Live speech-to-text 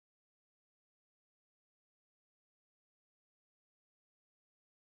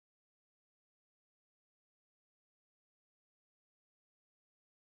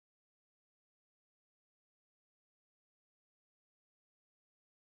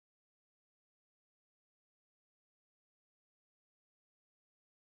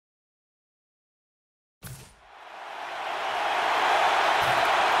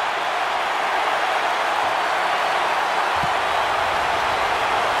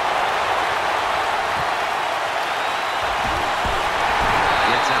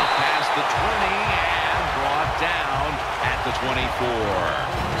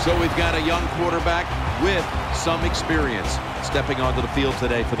So we've got a young quarterback with some experience stepping onto the field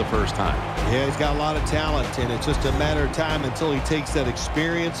today for the first time. Yeah, he's got a lot of talent, and it's just a matter of time until he takes that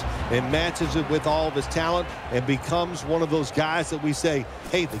experience and matches it with all of his talent and becomes one of those guys that we say,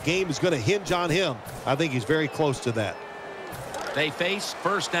 hey, the game is going to hinge on him. I think he's very close to that. They face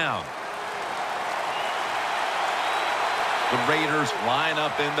first down. The Raiders line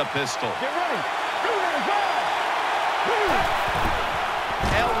up in the pistol. Get ready.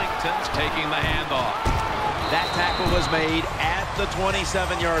 Ellington's taking the handoff. That tackle was made at the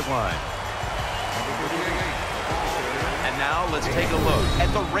 27-yard line. And now let's take a look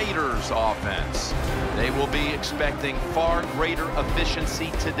at the Raiders offense. They will be expecting far greater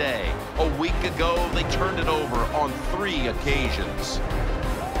efficiency today. A week ago, they turned it over on 3 occasions.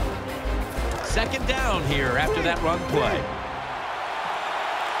 Second down here after that run play.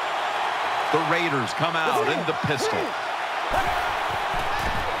 The Raiders come out in the pistol.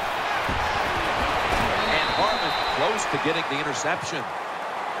 And Harmon close to getting the interception.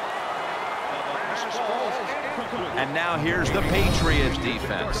 And now here's the Patriots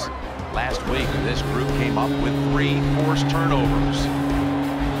defense. Last week, this group came up with 3 forced turnovers.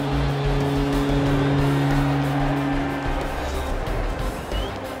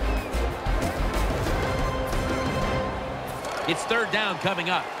 It's third down coming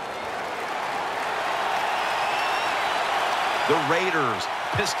up. The Raiders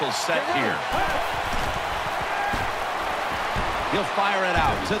pistol set here. He'll fire it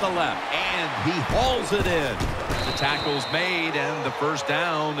out to the left, and he hauls it in. The tackle's made, and the first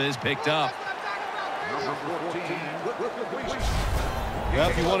down is picked up. Yeah,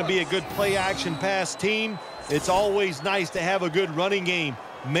 if you want to be a good play-action pass team, it's always nice to have a good running game.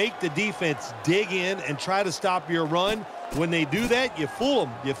 Make the defense dig in and try to stop your run. When they do that, you fool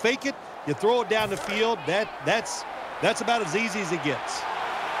them. You fake it, you throw it down the field. That's about as easy as it gets.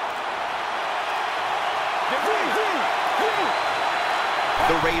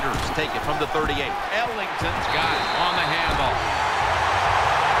 The Raiders take it from the 38. Ellington's got it on the handoff.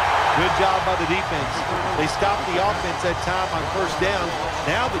 Good job by the defense. They stopped the offense that time on first down.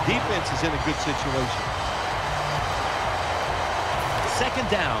 Now the defense is in a good situation. Second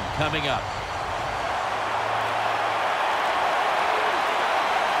down coming up.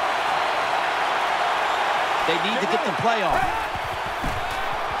 They need to get the play off.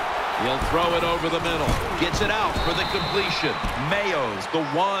 He'll throw it over the middle. Gets it out for the completion. Mayo's the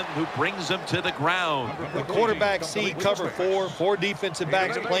one who brings him to the ground. The quarterback see cover 4 defensive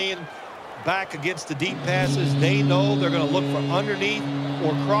backs playing back against the deep passes. They know they're going to look for underneath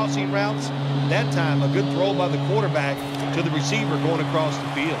or crossing routes. That time, a good throw by the quarterback to the receiver going across the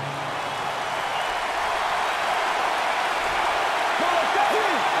field.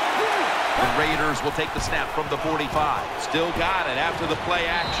 Raiders will take the snap from the 45. Still got it after the play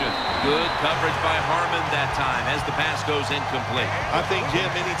action. Good coverage by Harmon that time as the pass goes incomplete. I think, Jim,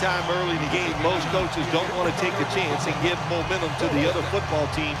 anytime early in the game, most coaches don't want to take a chance and give momentum to the other football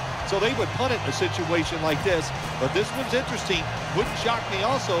team. So they would punt it in a situation like this. But this one's interesting. Wouldn't shock me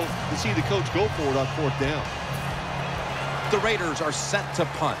also to see the coach go for it on 4th down. The Raiders are set to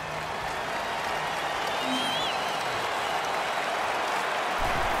punt.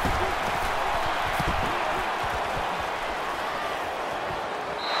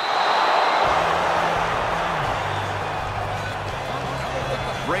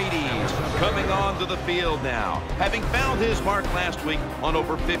 Coming onto the field now, having found his mark last week on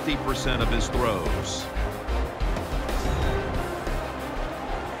over 50% of his throws.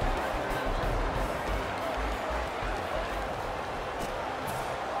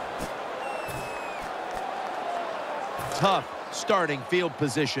 Tough starting field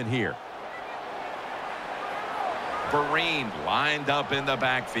position here. Vereen lined up in the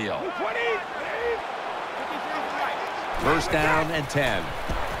backfield. First down and 10.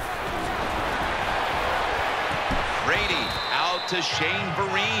 Brady out to Shane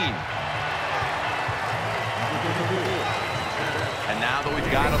Vereen. And now that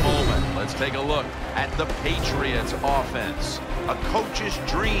we've got a moment, let's take a look at the Patriots offense. A coach's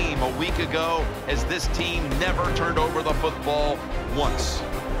dream a week ago as this team never turned over the football once.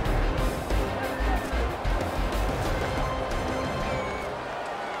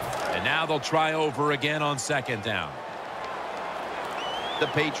 And now they'll try over again on second down. The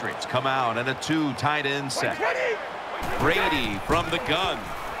Patriots come out in a 2 tight end set. Brady from the gun.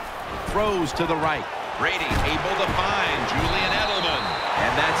 Throws to the right. Brady able to find Julian Edelman.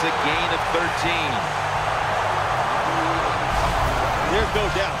 And that's a gain of 13. There's no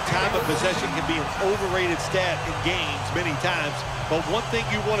doubt time of possession can be an overrated stat in games many times. But one thing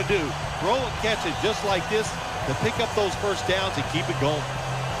you want to do, throw and catch it just like this to pick up those first downs and keep it going.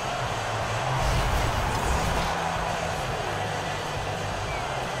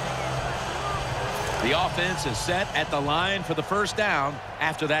 The offense is set at the line for the first down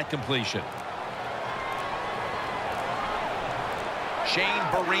after that completion. Shane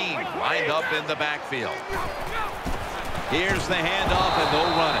Vereen lined up in the backfield. Here's the handoff, and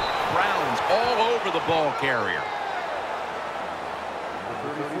they'll run it. Browns all over the ball carrier.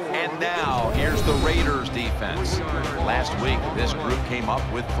 And now, here's the Raiders defense. Last week, this group came up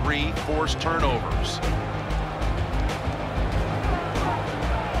with 3 forced turnovers.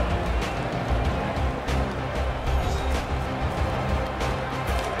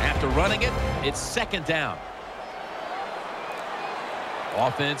 After running it, it's second down.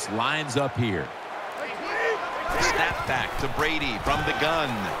 Offense lines up here. Snap back to Brady from the gun.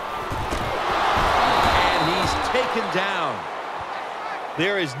 And he's taken down.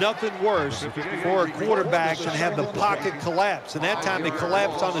 There is nothing worse for a quarterback than have the pocket collapse. And that time it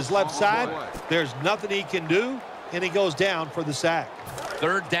collapsed on his left side. There's nothing he can do, and he goes down for the sack.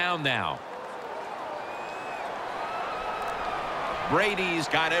 Third down now. Brady's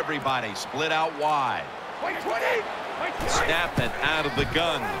got everybody split out wide. Snapping out of the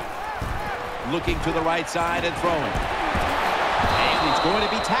gun. Looking to the right side and throwing. And he's going to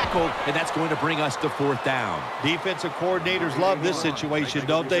be tackled, and that's going to bring us to fourth down. Defensive coordinators love this situation,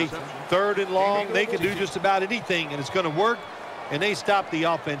 don't they? Third and long, they can do just about anything, and it's going to work, and they stop the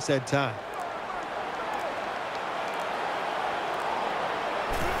offense that time.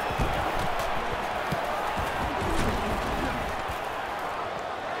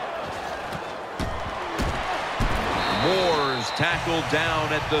 Moore's tackled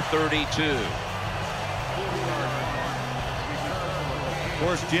down at the 32. Of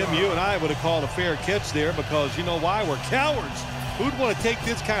course, Jim, you and I would have called a fair catch there because you know why? We're cowards. Who'd want to take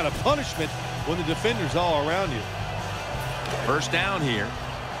this kind of punishment when the defender's all around you? First down here.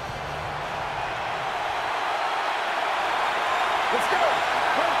 Let's go.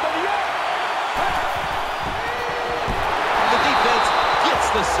 The defense gets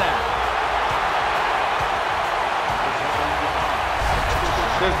the sack.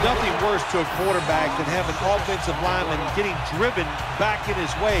 There's nothing worse to a quarterback than having an offensive lineman getting driven back in his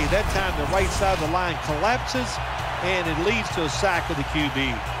way. That time the right side of the line collapses, and it leads to a sack of the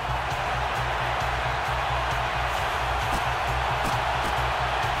QB.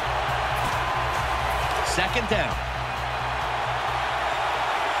 Second down.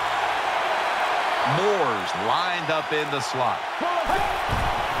 Moore's lined up in the slot.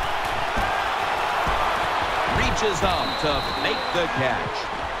 Reaches up to make the catch.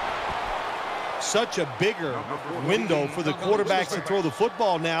 Such a bigger window for the quarterbacks to throw the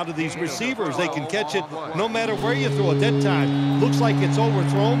football now to these receivers. They can catch it no matter where you throw it that time. Looks like it's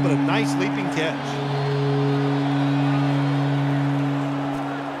overthrown, but a nice leaping catch.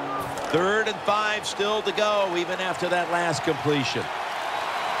 3rd and 5 still to go, even after that last completion.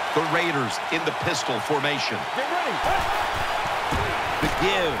 The Raiders in the pistol formation. The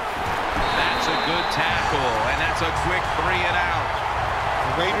give. That's a good tackle, and that's a quick 3 and out.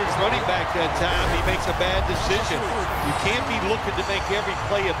 The Raiders running back that time, he makes a bad decision. You can't be looking to make every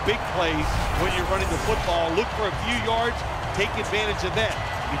play a big play when you're running the football. Look for a few yards, take advantage of that.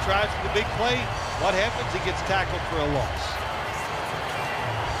 He tries for the big play. What happens? He gets tackled for a loss.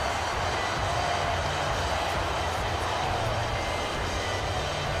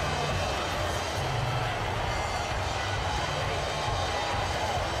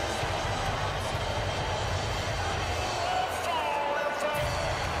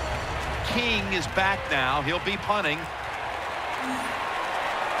 King is back now. He'll be punting.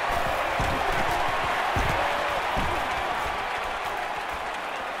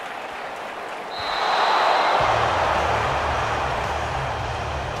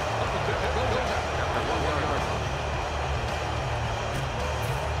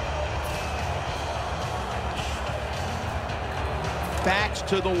 Backs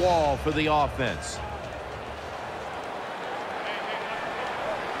to the wall for the offense.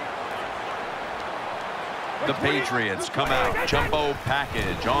 The Patriots come out, jumbo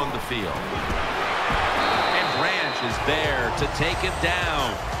package on the field. And Branch is there to take it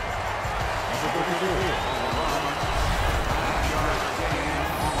down.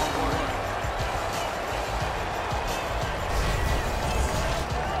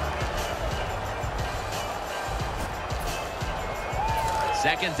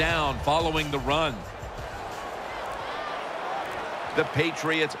 Second down following the run. The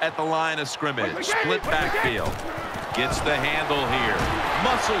Patriots at the line of scrimmage. Split backfield. Gets the handle here.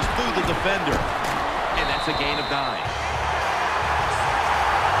 Muscles through the defender. And that's a gain of 9.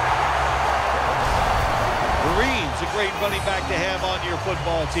 Vereen's a great running back to have on your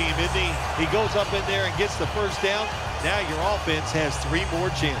football team, isn't he? He goes up in there and gets the first down. Now your offense has 3 more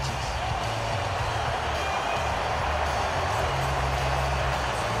chances.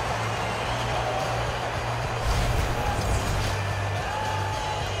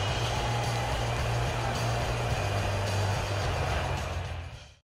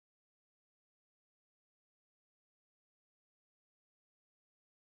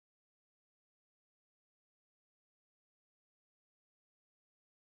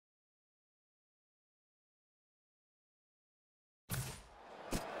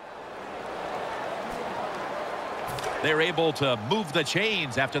 They're able to move the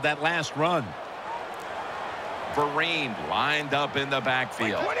chains after that last run. Vereen lined up in the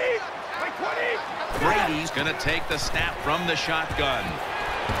backfield. Brady's going to take the snap from the shotgun.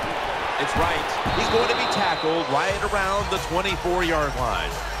 It's right. He's going to be tackled right around the 24-yard line.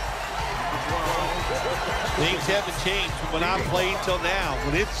 Things haven't changed from when I played till now.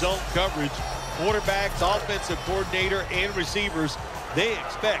 When it's zone coverage, quarterbacks, offensive coordinator, and receivers, they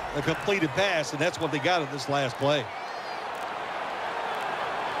expect a completed pass, and that's what they got in this last play.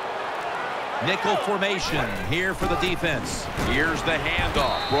 Nickel formation here for the defense. Here's the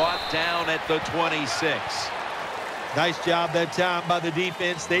handoff, brought down at the 26. Nice job that time by the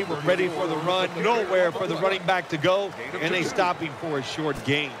defense. They were ready for the run, nowhere for the running back to go, and they stop him for a short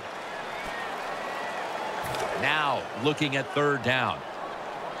gain. Now looking at third down.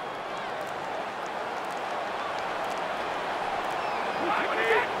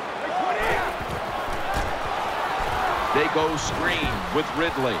 They go screen with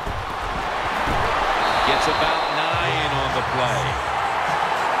Ridley. Gets about 9 on the play.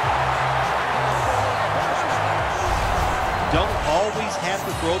 Don't always have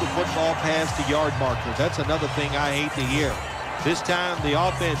to throw the football past the yard markers. That's another thing I hate to hear. This time the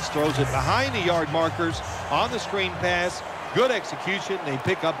offense throws it behind the yard markers on the screen pass. Good execution. They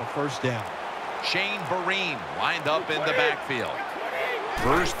pick up a first down. Shane Vereen lined up in the backfield.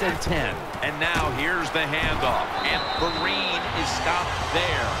 1st and 10. And now here's the handoff. And Vereen is stopped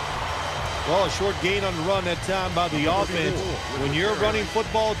there. Well, a short gain on the run that time by the offense. When you're a running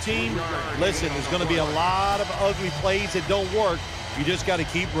football team, listen, there's going to be a lot of ugly plays that don't work. You just got to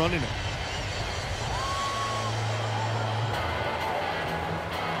keep running them.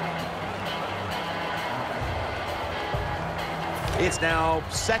 It's now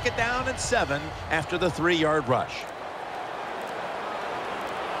 2nd down and 7 after the 3-yard rush.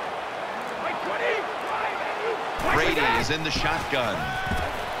 Brady is in the shotgun.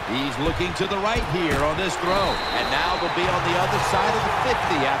 He's looking to the right here on this throw. And now they'll be on the other side of the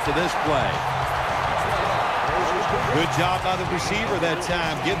 50 after this play. Good job by the receiver that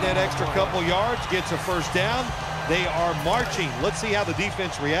time. Getting that extra couple yards, gets a first down. They are marching. Let's see how the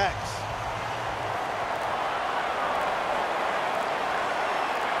defense reacts.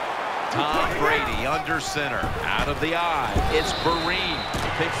 Tom Brady under center. Out of the eye. It's Vereen.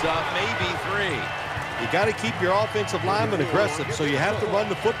 Picks up maybe 3. You got to keep your offensive lineman aggressive, so you have to run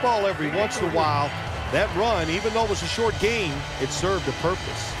the football every once in a while. That run, even though it was a short game, it served a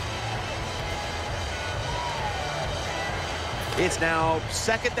purpose. It's now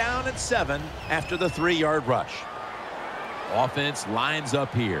 2nd down and 7 after the 3-yard rush. Offense lines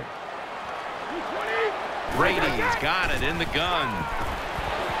up here. Brady's got it in the gun.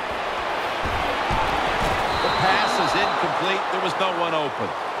 The pass is incomplete. There was no one open.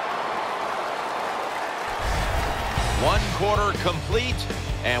 1 quarter complete,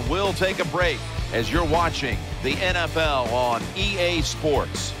 and we'll take a break as you're watching the NFL on EA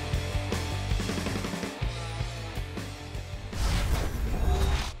Sports.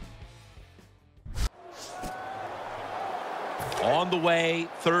 On the way,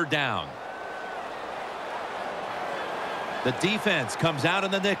 3rd down. The defense comes out in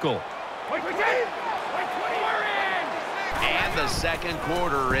the nickel. And the 2nd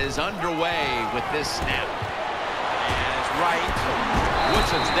quarter is underway with this snap. Right.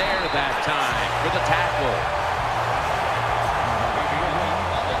 Woodson's there that time for the tackle.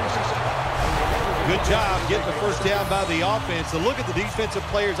 Good job getting the first down by the offense. And look at the defensive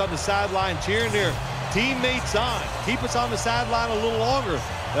players on the sideline cheering their teammates on. Keep us on the sideline a little longer.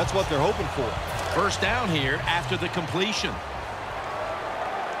 That's what they're hoping for. First down here after the completion.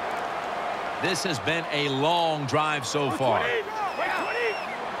 This has been a long drive so far.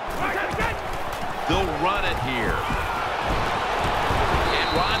 They'll run it here.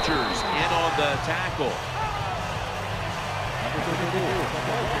 Rodgers in on the tackle.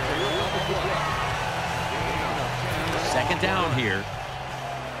 Second down here.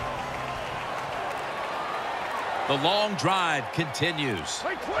 The long drive continues.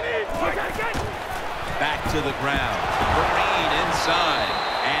 Back to the ground. Vereen inside.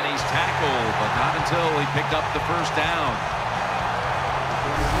 And he's tackled, but not until he picked up the first down.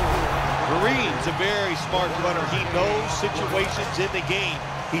 Vereen's a very smart runner. He knows situations in the game.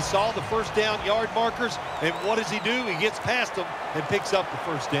 He saw the first down yard markers, and what does he do? He gets past them and picks up the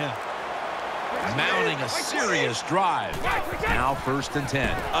first down. Mounting a serious drive. Now 1st and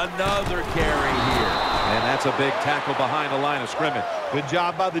 10. Another carry here. And that's a big tackle behind the line of scrimmage. Good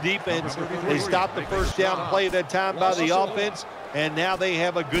job by the defense. They stopped the first down play that time by the offense, and now they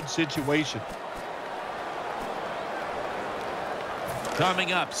have a good situation.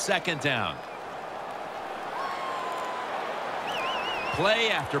 Coming up, 2nd down.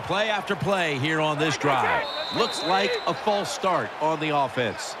 Play after play after play here on this drive. Looks like a false start on the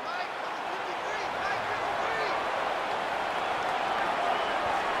offense.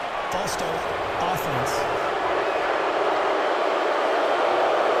 False start, offense.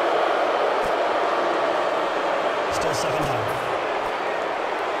 Still second down.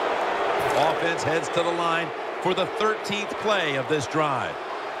 Offense heads to the line for the 13th play of this drive.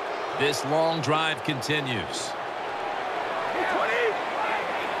 This long drive continues.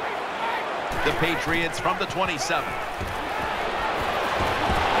 The Patriots from the 27.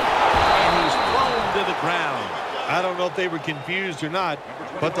 And he's thrown to the ground. I don't know if they were confused or not,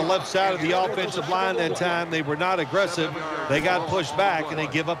 but the left side of the offensive line that time, they were not aggressive. They got pushed back, and they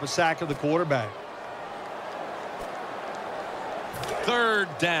give up a sack of the quarterback.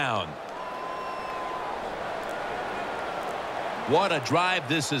 Third down. What a drive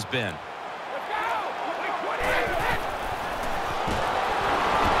this has been.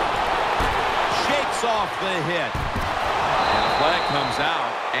 Shakes off the hit. And a flag comes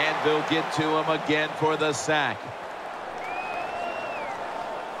out, and they'll get to him again for the sack.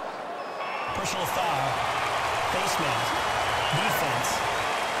 Personal foul. Face mask. Defense.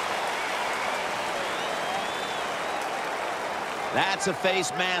 That's a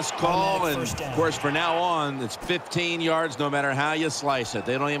face mask call, and of course for now on it's 15 yards no matter how you slice it.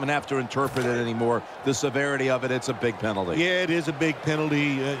 They don't even have to interpret it anymore. The severity of it, it's a big penalty. Yeah, it is a big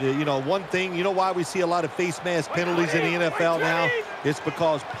penalty. You know, one thing, you know why we see a lot of face mask penalties in the NFL now? It's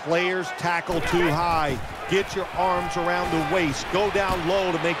because players tackle too high. Get your arms around the waist. Go down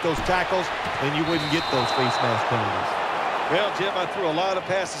low to make those tackles, and you wouldn't get those face mask penalties. Well, Jim, I threw a lot of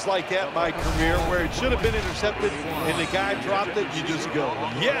passes like that in my career where it should have been intercepted and the guy dropped it. You just go,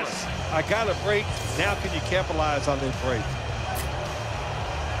 yes, I got a break. Now can you capitalize on that break?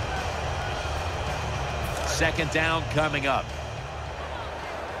 Second down coming up.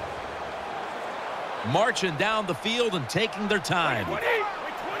 Marching down the field and taking their time.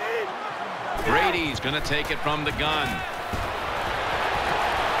 Brady's going to take it from the gun.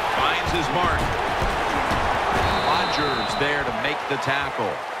 Finds his mark. Rodgers there to make the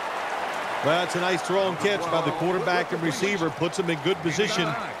tackle. Well, it's a nice throw and catch by the quarterback and receiver. Puts them in good position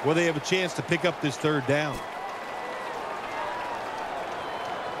where they have a chance to pick up this third down.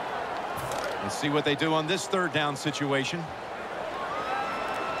 Let's see what they do on this third down situation.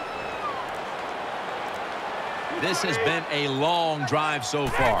 This has been a long drive so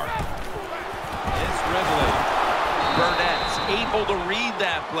far. It's Ridley. Burnett's able to read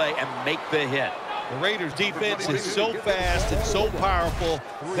that play and make the hit. The Raiders defense is so fast and so powerful.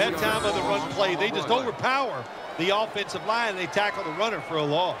 That time of the run play, they just overpower the offensive line. They tackle the runner for a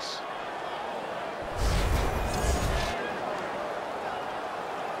loss.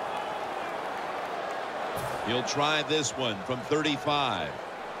 He'll try this one from 35.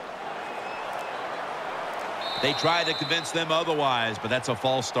 They try to convince them otherwise, but that's a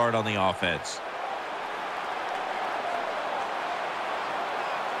false start on the offense.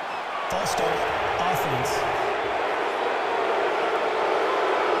 False start. Offense.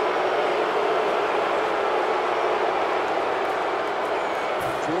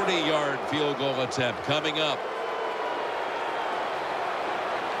 A 40-yard field goal attempt coming up.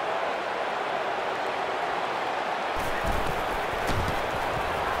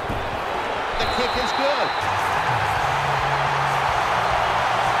 The kick is good.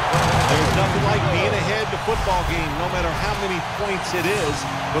 There's nothing like being ahead in the football game, no matter how many points it is,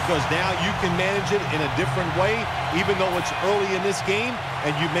 because now you can manage it in a different way, even though it's early in this game,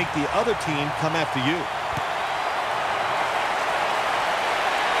 and you make the other team come after you.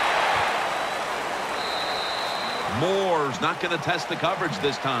 Moore's not going to test the coverage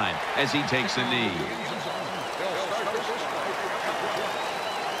this time as he takes a knee.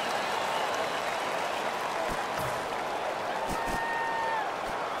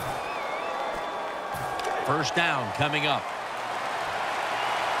 First down coming up.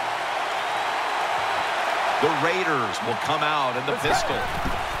 The Raiders will come out in the pistol.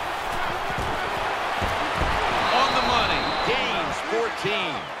 On the money. Gains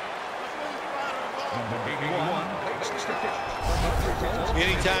 14.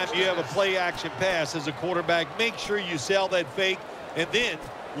 Anytime you have a play action pass as a quarterback, make sure you sell that fake and then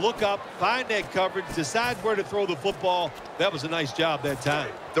look up, find that coverage, decide where to throw the football. That was a nice job that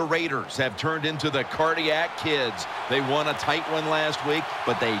time. The Raiders have turned into the Cardiac Kids. They won a tight one last week,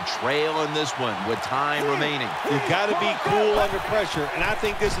 but they trail in this one with time remaining. You've got to be cool under pressure, and I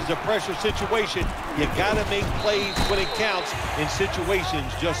think this is a pressure situation. You got to make plays when it counts in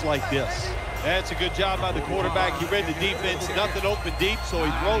situations just like this. That's a good job by the quarterback. He read the defense, nothing open deep, so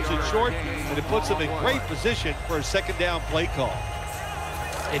he throws it short, and it puts him in great position for a second down play call.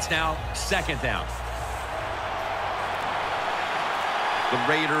 It's now second down. The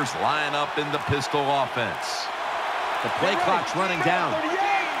Raiders line up in the pistol offense. The play clock's running down.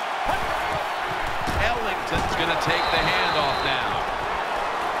 Ellington's going to take the handoff now.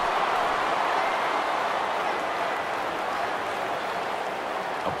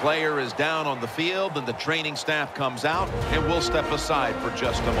 A player is down on the field, and the training staff comes out, and we'll step aside for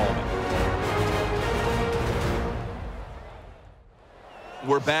just a moment.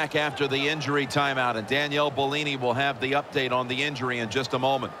 We're back after the injury timeout, and Danielle Bellini will have the update on the injury in just a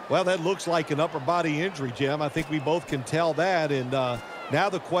moment. Well, that looks like an upper body injury, Jim. I think we both can tell that, and now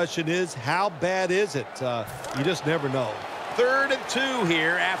the question is, how bad is it? You just never know. 3rd and 2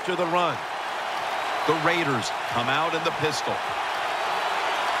 here after the run. The Raiders come out in the pistol.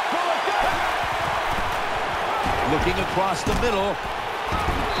 Looking across the middle.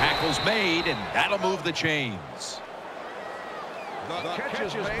 Tackle's made, and that'll move the chains.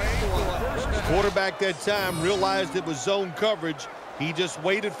 Quarterback that time realized it was zone coverage. He just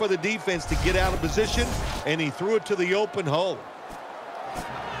waited for the defense to get out of position, and he threw it to the open hole.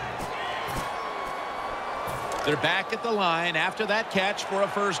 They're back at the line after that catch for a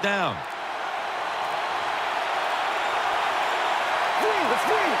first down.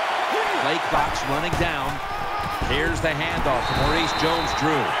 Play clock's running down. Here's the handoff to Maurice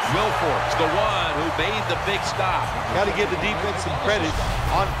Jones-Drew. Wilfork's the one who made the big stop. Got to give the defense some credit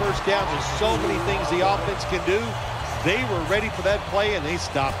on first down. There's so many things the offense can do. They were ready for that play, and they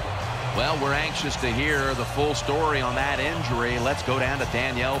stopped it. Well, we're anxious to hear the full story on that injury. Let's go down to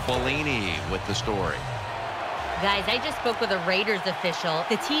Danielle Bellini with the story. Guys, I just spoke with a Raiders official.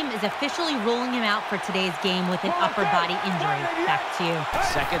 The team is officially ruling him out for today's game with an upper body injury. Back to you.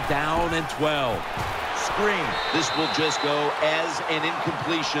 2nd down and 12. Screen. This will just go as an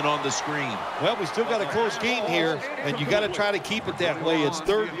incompletion on the screen. Well, we still got a close game here, and you got to try to keep it that way. It's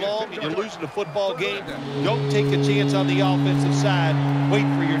 3rd long, and you're losing a football game. Don't take a chance on the offensive side. Wait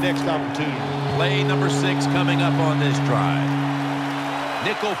for your next opportunity. Play number 6 coming up on this drive.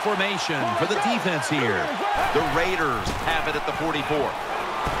 Nickel formation for the defense here. The Raiders have it at the 44.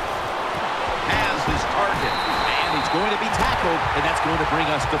 Has his target, and he's going to be tackled, and that's going to bring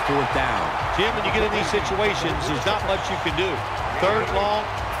us to 4th down. Jim, when you get in these situations, there's not much you can do. 3rd long,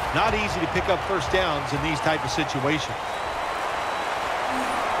 not easy to pick up first downs in these type of situations.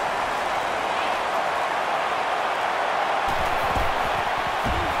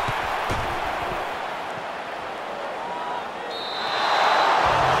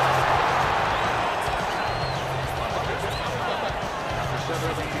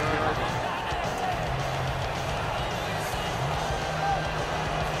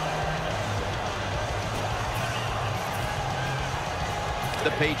 The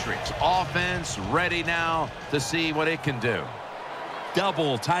Patriots offense ready now to see what it can do.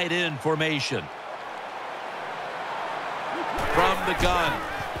 Double tight end formation. From the gun.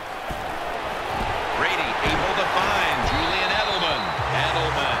 Brady able to find Julian Edelman.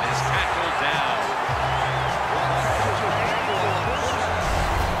 Edelman is tackled down.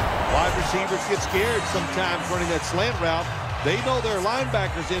 Wide receivers get scared sometimes running that slant route. They know their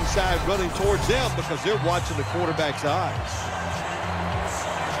linebackers inside running towards them because they're watching the quarterback's eyes.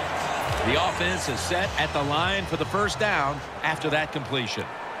 The offense is set at the line for the first down after that completion.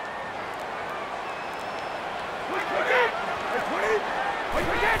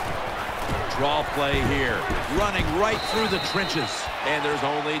 Draw play here. Running right through the trenches. And there's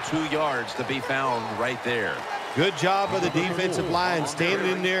only 2 yards to be found right there. Good job of the defensive line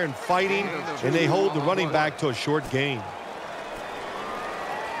standing in there and fighting, and they hold the running back to a short gain.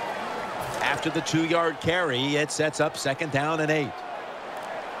 After the 2-yard carry, it sets up 2nd down and 8.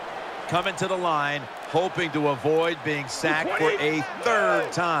 Coming to the line, hoping to avoid being sacked for a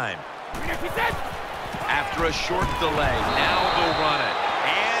 3rd time. After a short delay, now they'll run it.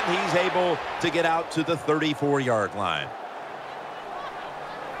 And he's able to get out to the 34-yard line.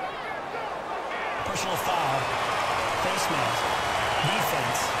 Personal foul. Face mask.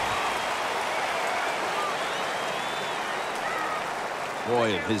 Defense.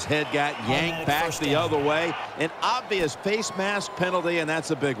 Boy, his head got yanked back the other way. An obvious face mask penalty, and that's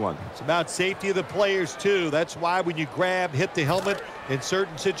a big one. It's about safety of the players, too. That's why when you grab, hit the helmet in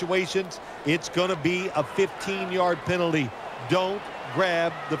certain situations, it's going to be a 15-yard penalty. Don't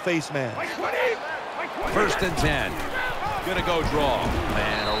grab the face mask. 1st and 10. Gonna go draw.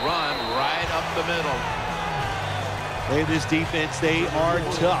 And a run right up the middle. Hey, this defense, they are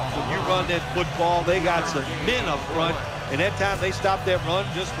tough. When you run that football, they got some men up front. And that time they stopped that run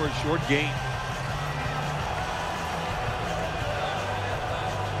just for a short gain.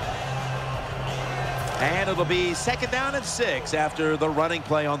 And it'll be 2nd down and 6 after the running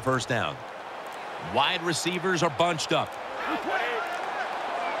play on 1st down. Wide receivers are bunched up.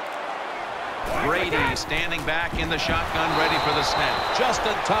 Brady standing back in the shotgun, ready for the snap.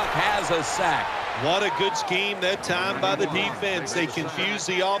 Justin Tuck has a sack. What a good scheme that time by the defense. They confuse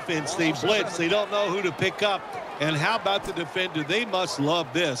the offense. They blitz. They don't know who to pick up. And how about the defender? They must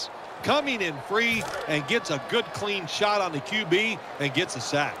love this. Coming in free and gets a good clean shot on the QB and gets a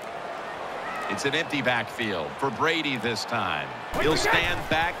sack. It's an empty backfield for Brady this time. He'll stand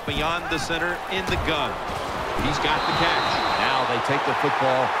back beyond the center in the gun. He's got the catch. Now they take the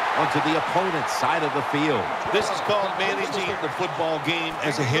football onto the opponent's side of the field. This is called managing the football game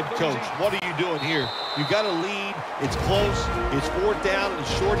as a head coach. What are you doing here? You got a lead. It's close. It's 4th down and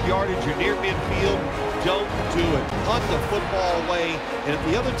short yardage. You're near midfield. Don't do it. Punt the football away. And if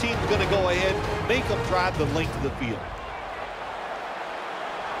the other team's going to go ahead, make them drive the length of the field.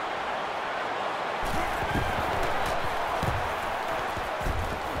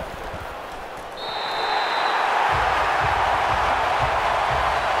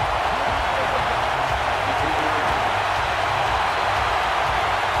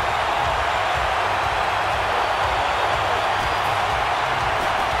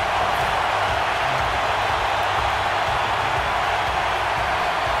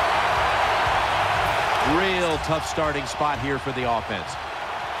 Tough starting spot here for the offense.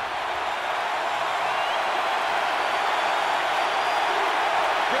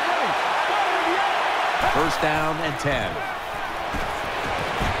 First down and 10. And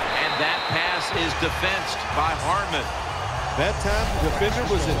that pass is defensed by Harmon. That time the defender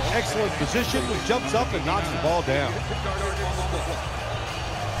was in excellent position. He jumps up and knocks the ball down.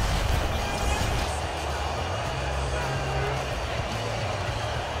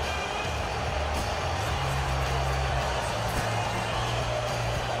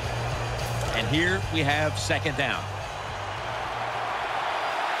 And here we have 2nd down.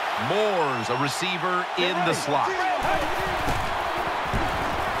 Moore's a receiver in the slot.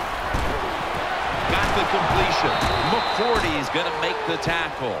 Got the completion. McCourty's going to make the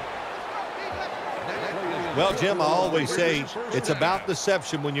tackle. Well, Jim, I always say it's about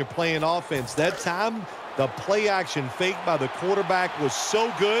deception when you're playing offense. That time, the play action fake by the quarterback was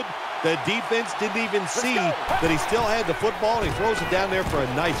so good, the defense didn't even see that he still had the football, and he throws it down there for a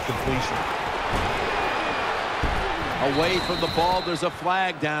nice completion. Away from the ball, there's a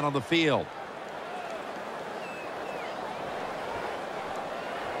flag down on the field.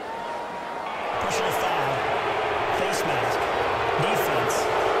 Personal foul. Face mask. Defense.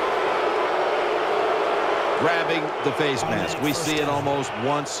 Grabbing the face mask. We see it almost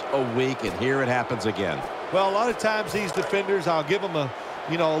once a week, and here it happens again. Well, a lot of times these defenders, I'll give them a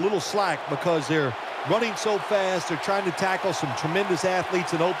little slack because they're running so fast. They're trying to tackle some tremendous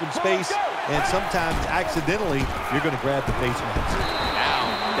athletes in open space, and sometimes accidentally you're going to grab the face mask. Now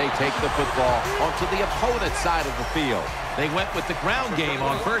they take the football onto the opponent's side of the field. They went with the ground game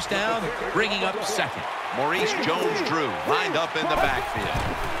on 1st down, bringing up 2nd. Maurice Jones-Drew lined up in the backfield.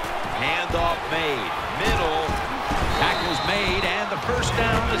 Handoff made. Middle. Tackles made, and the 1st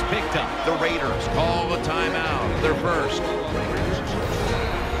down is picked up. The Raiders call the timeout. They're first.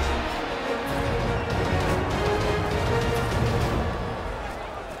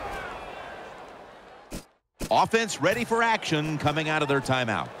 Offense ready for action coming out of their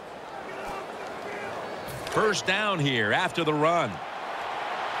timeout. 1st down here after the run.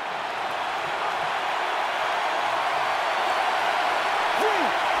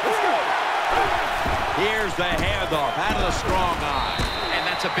 Here's the handoff out of the strong eye. And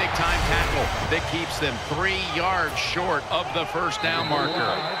that's a big-time tackle that keeps them 3 yards short of the 1st down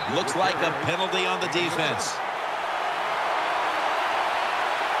marker. Looks like a penalty on the defense.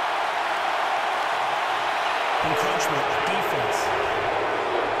 Encroachment. Defense.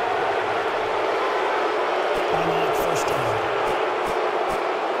 Automatic 1st down.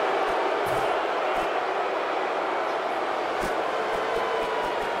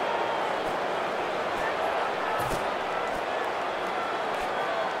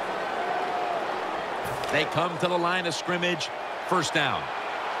 They come to the line of scrimmage. 1st down.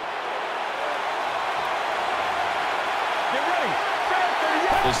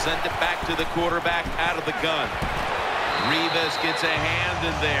 They'll send it back to the quarterback out of the gun. Rivas gets a hand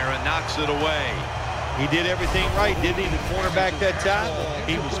in there and knocks it away. He did everything right, didn't he, the cornerback that time?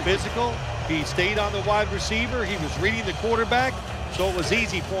 He was physical. He stayed on the wide receiver. He was reading the quarterback, so it was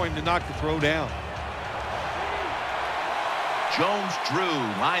easy for him to knock the throw down. Jones-Drew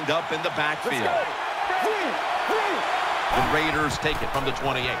lined up in the backfield. The Raiders take it from the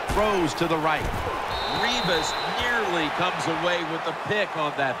 28. Throws to the right. Revis nearly comes away with the pick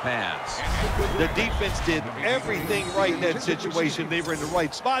on that pass. The defense did everything right in that situation. They were in the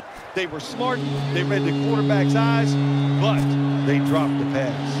right spot. They were smart. They read the quarterback's eyes, but they dropped the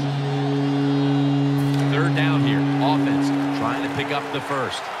pass. Third down here. Offense trying to pick up the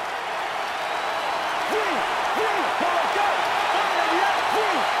first.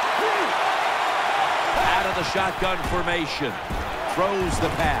 Out of the shotgun formation. Throws the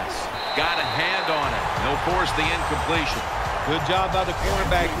pass. Got a hand on it. He'll force the incompletion. Good job by the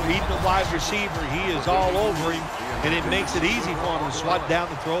cornerback reading the wide receiver. He is all over him, and it makes it easy for him to swat down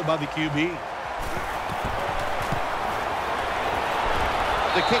the throw by the QB.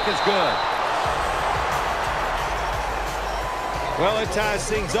 The kick is good. Well, it ties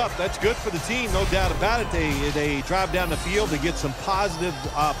things up. That's good for the team, no doubt about it. They drive down the field to get some positive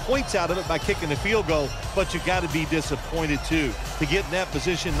points out of it by kicking the field goal, but you got to be disappointed, too. To get in that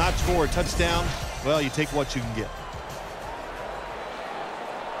position, not score a touchdown, well, you take what you can get.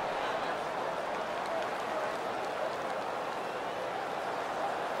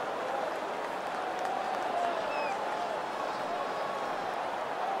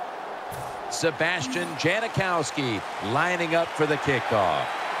 Sebastian Janikowski lining up for the kickoff.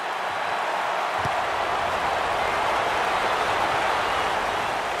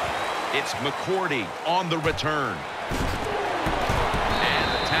 It's McCourty on the return.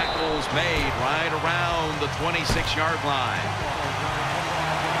 And the tackle's made right around the 26-yard line.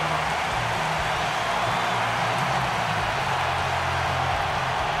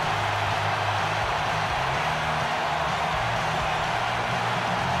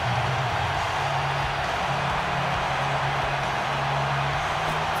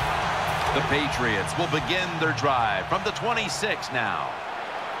 The Patriots will begin their drive from the 26 now.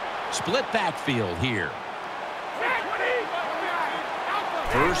 Split backfield here.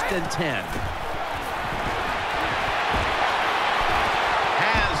 First and 10.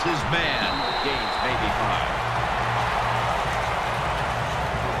 Has his man. Gains maybe 5.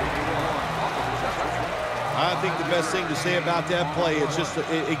 I think the best thing to say about that play is just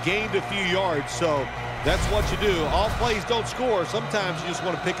it gained a few yards, so that's what you do. All plays don't score. Sometimes you just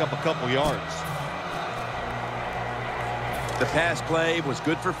want to pick up a couple yards. The pass play was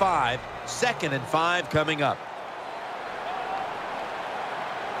good for 5. 2nd and 5 coming up.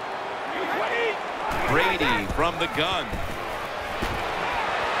 Brady from the gun.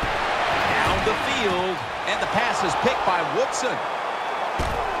 Down the field, and the pass is picked by Woodson.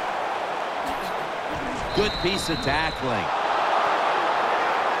 Good piece of tackling.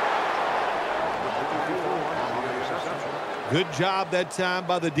 Good job that time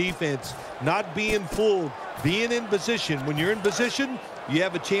by the defense. Not being fooled, being in position. When you're in position, you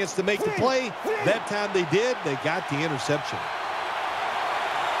have a chance to make the play. That time they did. They got the interception.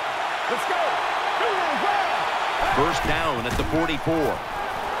 Let's go. First down at the 44.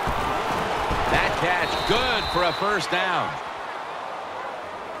 That catch good for a first down.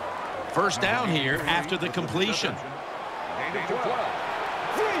 First down here after the completion.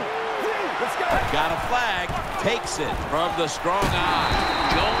 Got a flag. Takes it from the strong eye.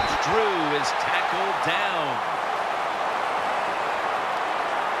 Jones-Drew is tackled down.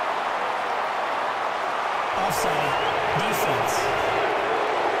 Offside. Defense.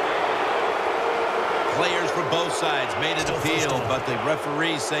 Players from both sides made an appeal, but the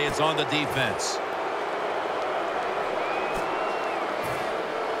referees say it's on the defense.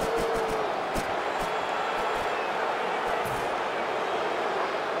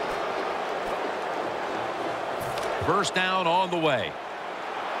 First down on the way.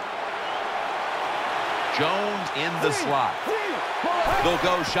 Jones in the slot. They'll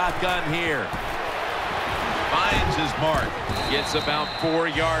go shotgun here. Finds his mark. Gets about 4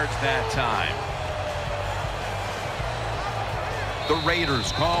 yards that time. The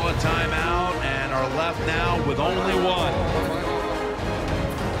Raiders call a timeout and are left now with only one.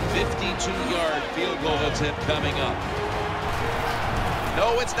 52-yard field goal attempt coming up.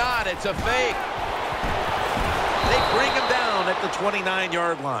 No, it's not. It's a fake. They bring him down at the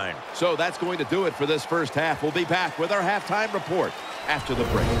 29-yard line. So that's going to do it for this first half. We'll be back with our halftime report after the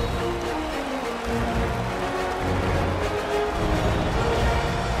break.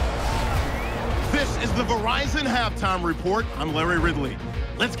 This is the Verizon Halftime Report. I'm Larry Ridley.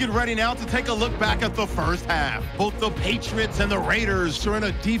 Let's get ready now to take a look back at the first half. Both the Patriots and the Raiders are in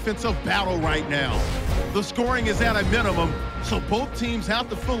a defensive battle right now. The scoring is at a minimum, so both teams have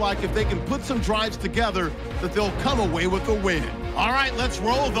to feel like if they can put some drives together, that they'll come away with a win. All right, let's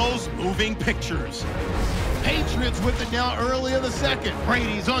roll those moving pictures. Patriots with it now early in the second.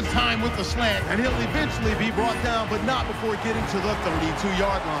 Brady's on time with the slant, and he'll eventually be brought down, but not before getting to the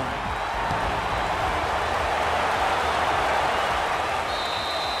 32-yard line.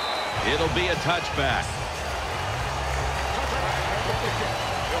 It'll be a touchback.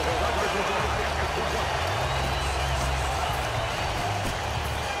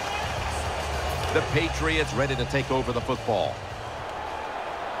 The Patriots ready to take over the football.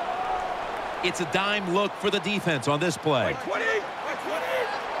 It's a dime look for the defense on this play.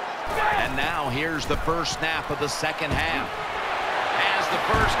 And now here's the first snap of the second half. Has the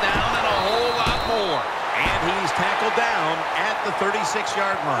first down and a whole lot more. And he's tackled down at the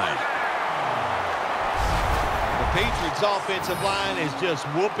 36-yard line. The Patriots offensive line is just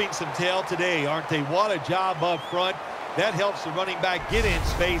whooping some tail today, aren't they? What a job up front. That helps the running back get in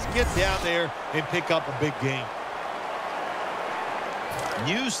space, get down there, and pick up a big gain.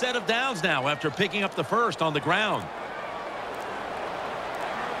 New set of downs now after picking up the first on the ground.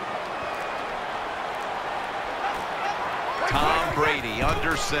 Tom Brady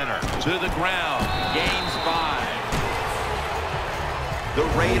under center to the ground. Gains 5. The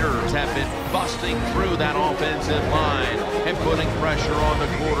Raiders have been busting through that offensive line and putting pressure on the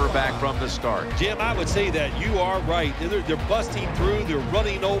quarterback from the start. Jim, I would say that you are right. They're busting through, they're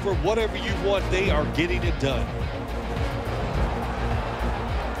running over, whatever you want, they are getting it done.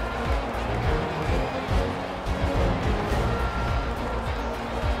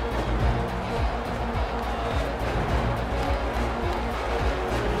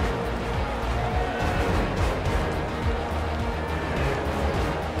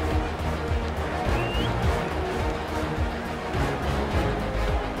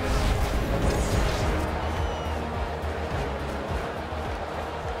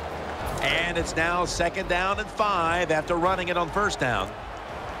 And it's now 2nd down and 5 after running it on first down.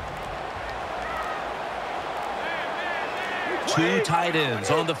 2 tight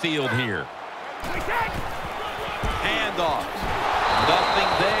ends on the field here. Handoff. Nothing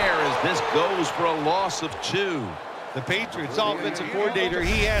there as this goes for a loss of 2. The Patriots offensive coordinator,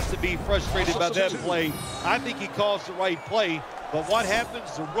 he has to be frustrated by that play. I think he calls the right play, but what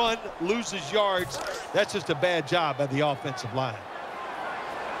happens? The run loses yards. That's just a bad job by the offensive line.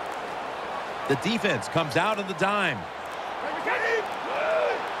 The defense comes out in the dime.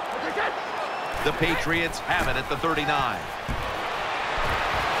 The Patriots have it at the 39.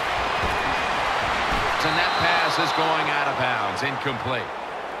 And that pass is going out of bounds, incomplete.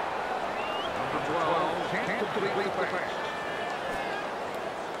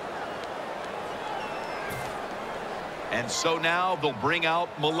 And so now they'll bring out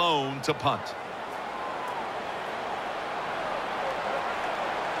Malone to punt.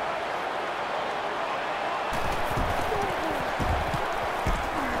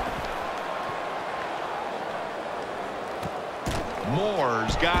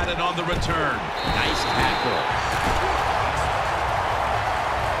 Moore's got it on the return. Nice tackle.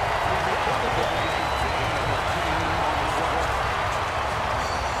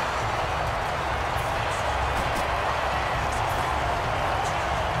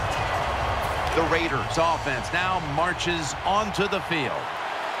 The Raiders offense now marches onto the field.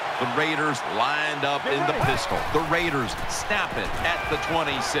 The Raiders lined up in the pistol. The Raiders snap it at the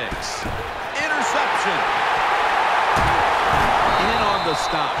 26. Interception. In on the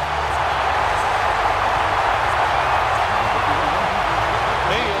stop.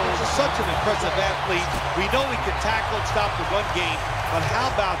 Mayo is such an impressive athlete. We know he can tackle and stop the run game, but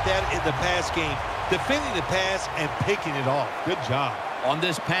how about that in the pass game? Defending the pass and picking it off. Good job. On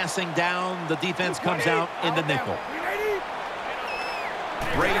this passing down, the defense comes out in the nickel.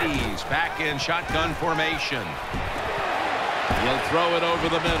 Brady's back in shotgun formation. He'll throw it over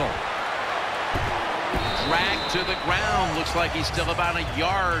the middle. Dragged to the ground. Looks like he's still about a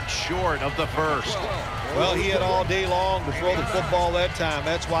yard short of the first. Well, he had all day long to throw the football that time.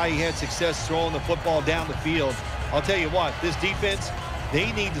 That's why he had success throwing the football down the field. I'll tell you what, this defense,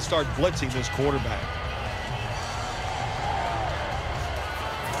 they need to start blitzing this quarterback.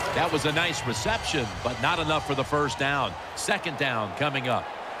 That was a nice reception, but not enough for the first down. 2nd down coming up.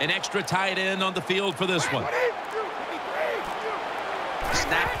 An extra tight end on the field for this one.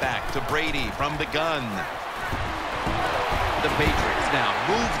 Snap back to Brady from the gun. The Patriots now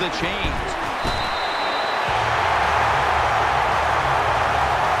move the chains.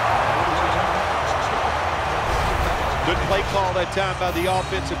 Good play call that time by the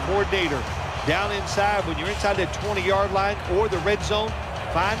offensive coordinator. Down inside, when you're inside that 20-yard line or the red zone,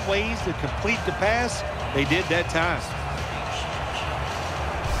 find ways to complete the pass They did that time.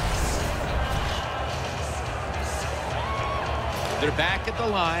 They're back at the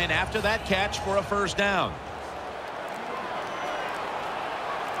line after that catch for a first down.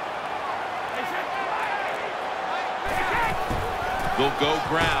 They'll go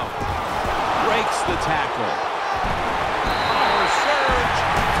ground. Breaks the tackle. Power surge.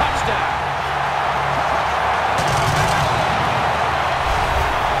 Touchdown.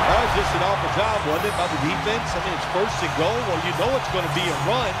 That was just an awful job, wasn't it, by the defense? I mean, it's first and goal. Well, you know it's going to be a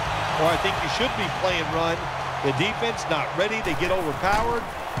run, or I think you should be playing run. The defense not ready. They get overpowered,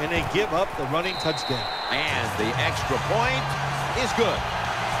 and they give up the running touchdown. And the extra point is good.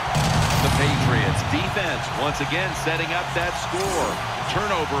 The Patriots defense once again setting up that score.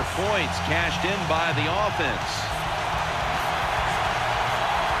 Turnover points cashed in by the offense.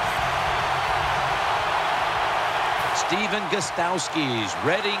 Steven Gostowski's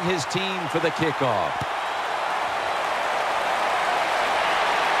readying his team for the kickoff.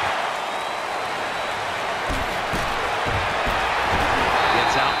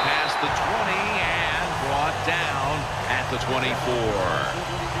 Gets out past the 20 and brought down at the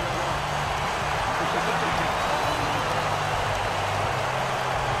 24.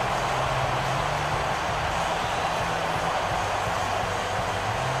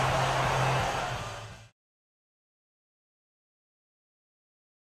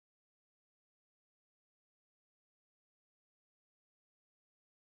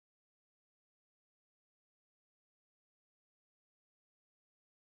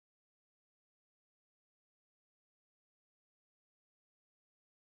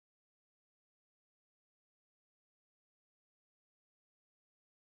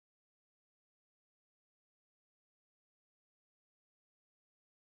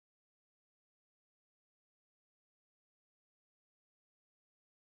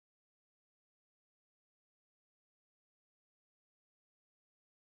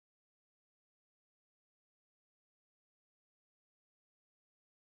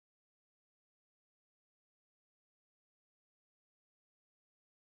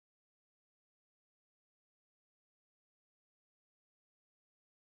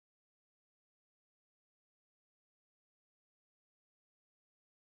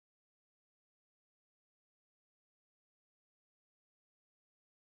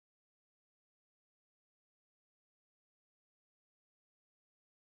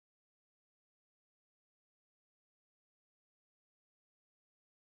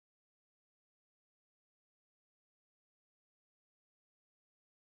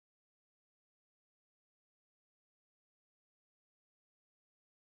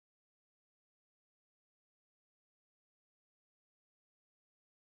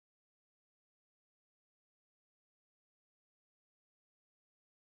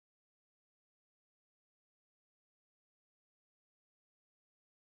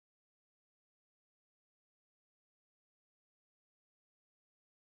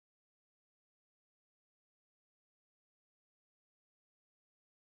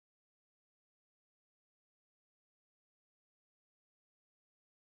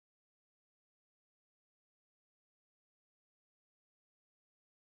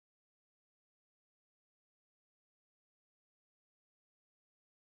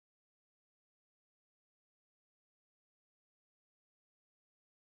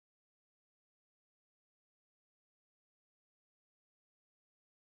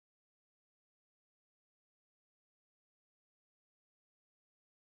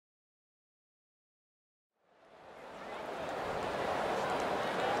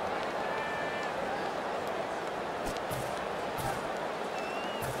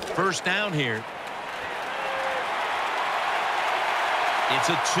 First down here. It's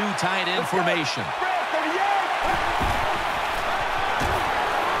a two tight end formation.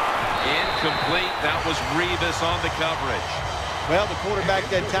 Incomplete. That was Revis on the coverage. Well, the quarterback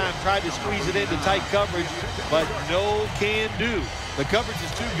that time tried to squeeze it into tight coverage, but no can do. The coverage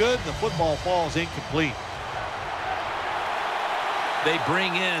is too good, and the football falls incomplete. They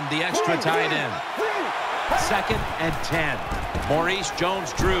bring in the extra tight end. 2nd and 10. Maurice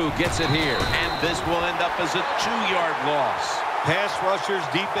Jones-Drew gets it here, and this will end up as a 2-yard loss. Pass rushers,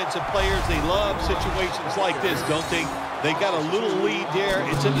 defensive players, they love situations like this, don't they? They got a little lead there.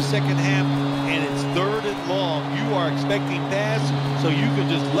 It's in the second half, and it's 3rd and long. You are expecting pass, so you can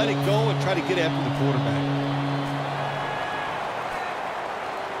just let it go and try to get after the quarterback.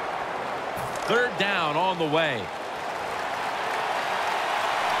 3rd down on the way.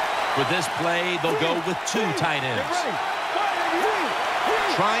 For this play, they'll go with 2 tight ends.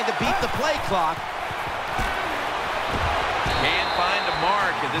 Trying to beat the play clock. Can't find a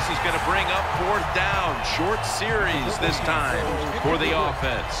mark and this is going to bring up 4th down. Short series this time for the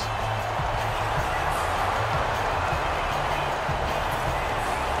offense.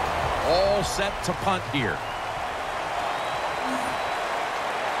 All set to punt here.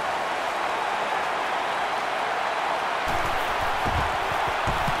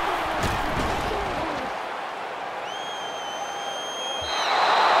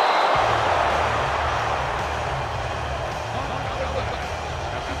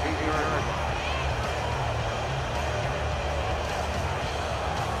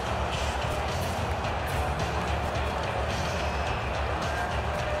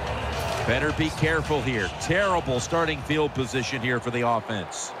 Better be careful here. Terrible starting field position here for the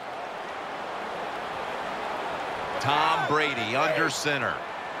offense. Tom Brady under center.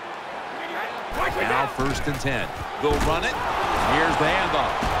 Now 1st and 10. They'll run it. Here's the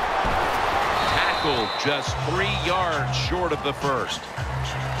handoff. Tackled just 3 yards short of the first.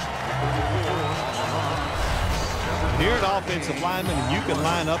 You're an offensive lineman and you can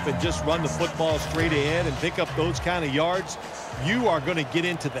line up and just run the football straight ahead and pick up those kind of yards. You are going to get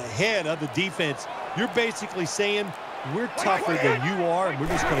into the head of the defense. You're basically saying, we're tougher than you are, and we're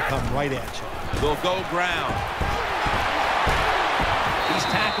just going to come right at you. They'll go ground. He's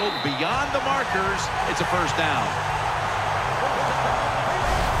tackled beyond the markers. It's a 1st down.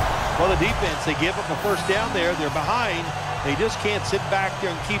 Well, the defense, they give up a 1st down there. They're behind. They just can't sit back there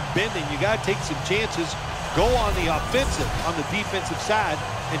and keep bending. You got to take some chances. Go on the offensive, on the defensive side,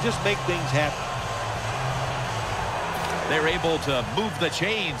 and just make things happen. They're able to move the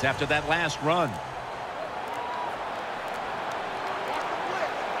chains after that last run.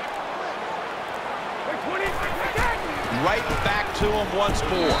 Right back to him once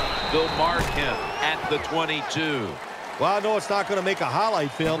more. They'll mark him at the 22. Well, I know it's not going to make a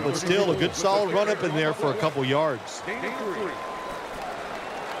highlight film, but still a good solid run up in there for a couple yards.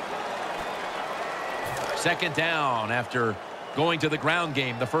 2nd down after going to the ground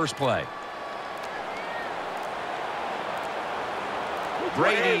game the first play.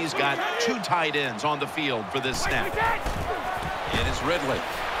 Brady's got 2 tight ends on the field for this snap. It is Ridley.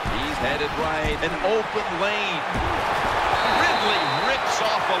 He's headed right. An open lane. Ridley rips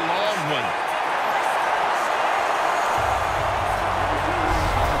off a long one.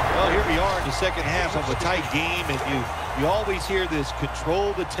 Well, here we are in the 2nd half of a tight game, and you always hear this: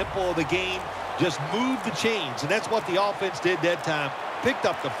 control the tempo of the game, just move the chains, and that's what the offense did that time. Picked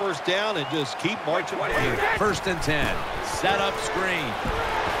up the 1st down and just keep marching from here. 1st and 10. Set up screen.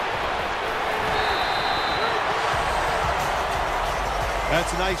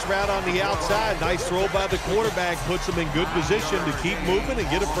 That's a nice route on the outside. Nice throw by the quarterback. Puts them in good position to keep moving and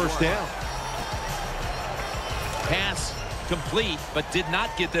get a 1st down. Pass complete, but did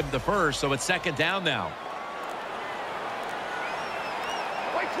not get them the first, so it's 2nd down now.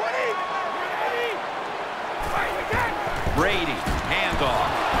 Brady, handoff,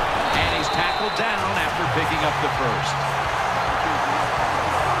 and he's tackled down after picking up the first.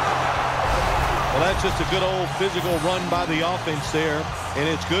 Well, that's just a good old physical run by the offense there, and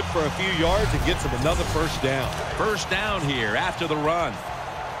it's good for a few yards and gets them another 1st down. 1st down here after the run.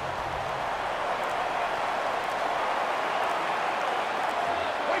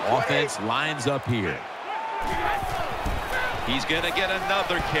 Offense lines up here. He's going to get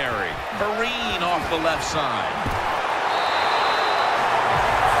another carry. Vereen off the left side.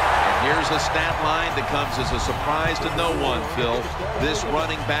 Here's a stat line that comes as a surprise to no one, Phil. This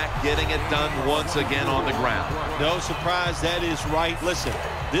running back getting it done once again on the ground. No surprise, that is right. Listen,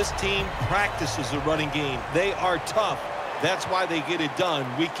 this team practices the running game. They are tough. That's why they get it done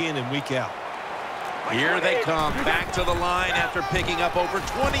week in and week out. Here they come back to the line after picking up over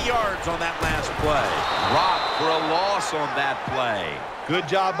 20 yards on that last play. Rock for a loss on that play. Good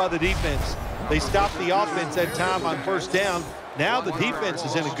job by the defense. They stopped the offense that time on 1st down. Now the defense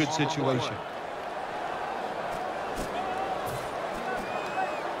is in a good situation.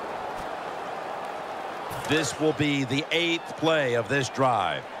 This will be the 8th play of this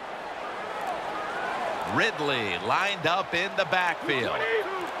drive. Ridley lined up in the backfield.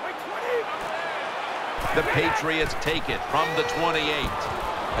 The Patriots take it from the 28.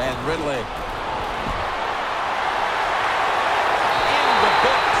 And Ridley in the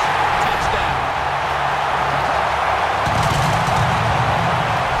books. Touchdown.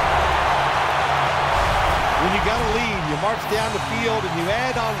 When you got a lead, you march down the field and you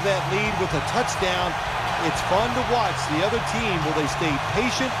add on to that lead with a touchdown. It's fun to watch the other team. Will they stay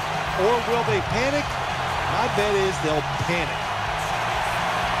patient or will they panic? My bet is they'll panic.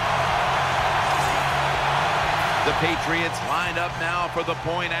 The Patriots lined up now for the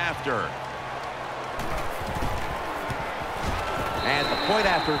point after. And the point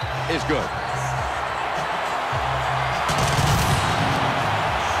after is good.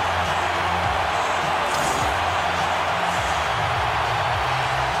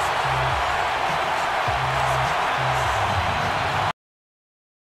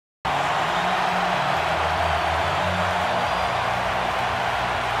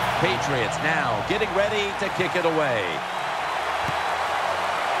 Patriots now getting ready to kick it away.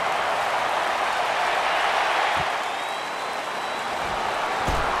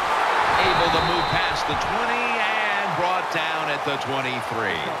 Able to move past the 20 and brought down at the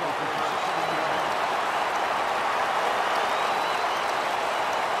 23.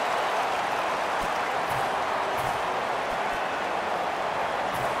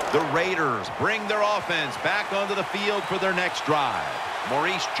 The Raiders bring their offense back onto the field for their next drive.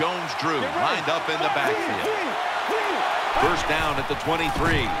 Maurice Jones-Drew lined up in the backfield. First down at the 23.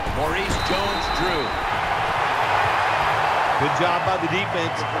 Maurice Jones-Drew. Good job by the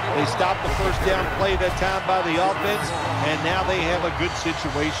defense. They stopped the first down play that time by the offense, and now they have a good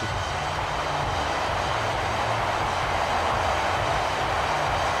situation.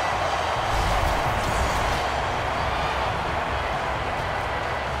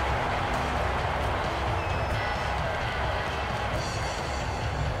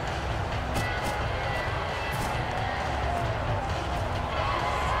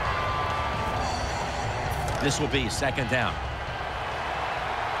 This will be second down.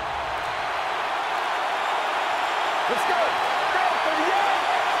 Let's go.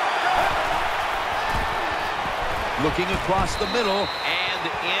 Looking across the middle, and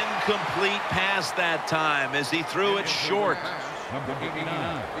incomplete pass that time as he threw it short. Number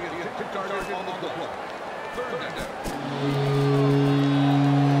 89. Target on the play. Third down.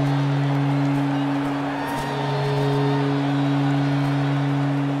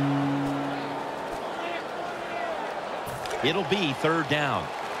 It'll be third down.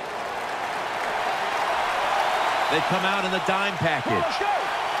 They come out in the dime package.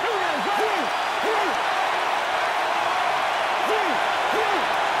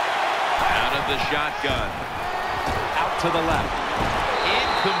 Out of the shotgun. Out to the left.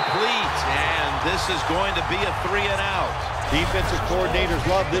 Incomplete. And this is going to be a 3-and-out. Defensive coordinators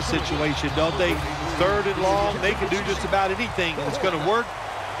love this situation, don't they? Third and long, they can do just about anything, and it's going to work,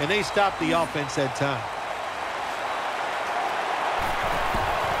 and they stop the offense that time.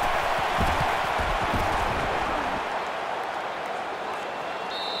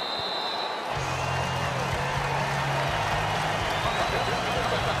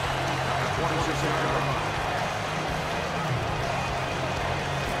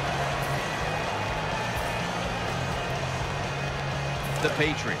 The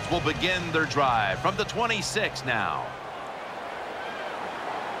Patriots will begin their drive from the 26 now.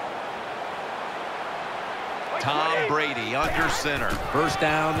 Tom Brady under center. First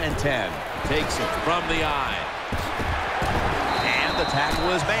down and 10. Takes it from the eye. And the tackle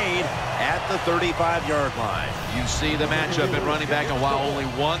is made at the 35-yard line. You see the matchup in running back, and while only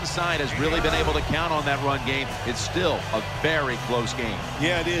one side has really been able to count on that run game, it's still a very close game.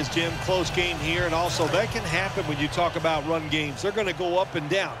 Yeah, it is, Jim. Close game here, and also that can happen when you talk about run games. They're going to go up and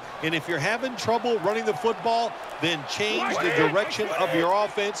down, and if you're having trouble running the football, then change the direction of your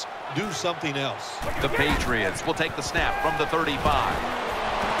offense. Do something else. The Patriots will take the snap from the 35.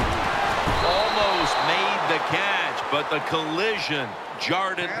 Almost made the catch, but the collision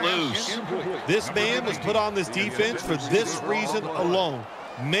jarred it loose. This man was put on this defense for this reason alone.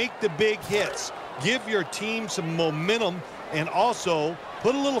 Make the big hits. Give your team some momentum, and also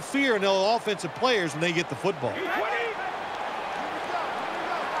put a little fear in those offensive players when they get the football.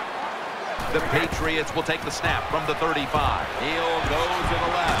 The Patriots will take the snap from the 35. He'll go to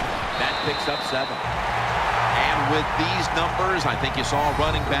the left. That picks up 7. And with these numbers, I think you saw a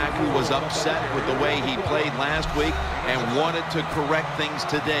running back who was upset with the way he played last week and wanted to correct things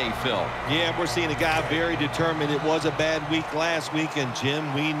today, Phil. Yeah, we're seeing a guy very determined. It was a bad week last week, and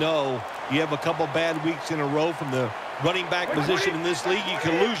Jim, we know you have a couple bad weeks in a row from the running back position in this league. You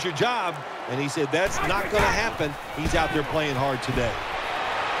can lose your job, and he said that's not going to happen. He's out there playing hard today.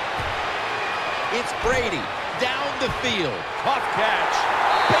 It's Brady down the field. Tough catch.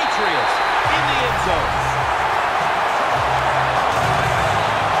 Patriots in the end zone.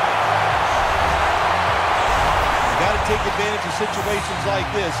 Got to take advantage of situations like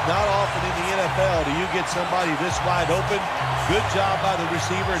this. Not often in the NFL do you get somebody this wide open. Good job by the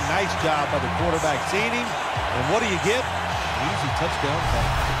receiver. Nice job by the quarterback seeing him. And what do you get? An easy touchdown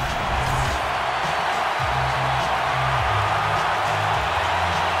pass.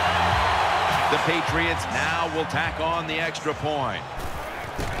 The Patriots now will tack on the extra point.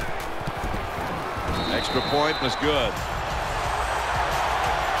 Extra point was good.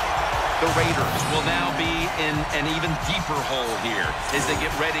 The Raiders will now be in an even deeper hole here as they get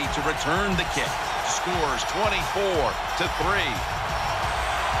ready to return the kick. Scores 24-3.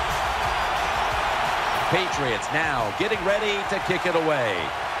 Patriots now getting ready to kick it away.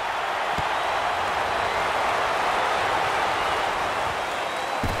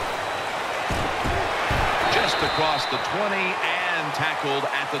 Just across the 20 and tackled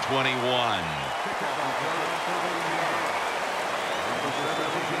at the 21.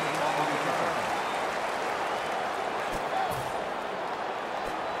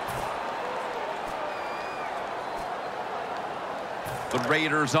 The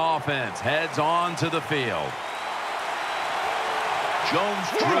Raiders offense heads on to the field.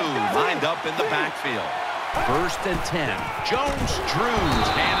 Jones-Drew lined up in the backfield. 1st and 10. Jones-Drew's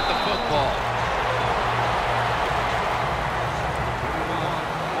handed the football.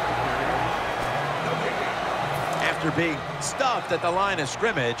 After being stuffed at the line of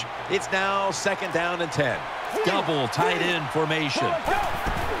scrimmage, it's now 2nd down and 10. Double tight end formation.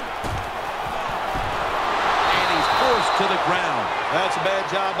 To the ground. That's a bad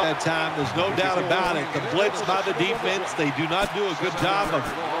job that time. There's no doubt about it. The blitz by the defense, they do not do a good job of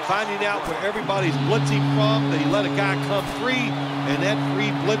finding out where everybody's blitzing from. They let a guy come free, and that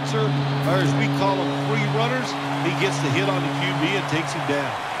free blitzer, or as we call them, free runners, he gets the hit on the QB and takes him down.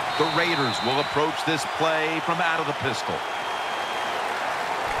 The Raiders will approach this play from out of the pistol.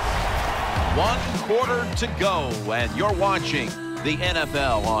 1 quarter to go, and you're watching the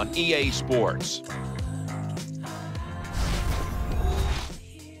NFL on EA Sports.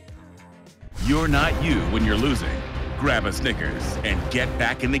 You're not you when you're losing. Grab a Snickers and get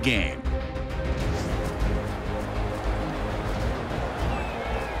back in the game.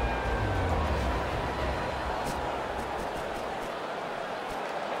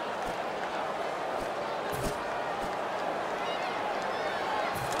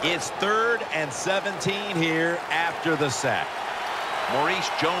 It's 3rd and 17 here after the sack. Maurice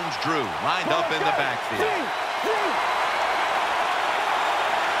Jones-Drew lined up in the backfield.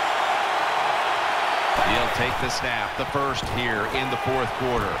 He'll take the snap, the first here in the 4th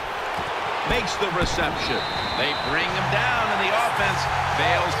quarter. Makes the reception. They bring him down, and the offense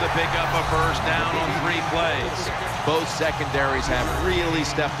fails to pick up a 1st down on 3 plays. Both secondaries have really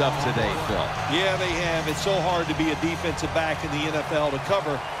stepped up today, Phil. Yeah, they have. It's so hard to be a defensive back in the NFL to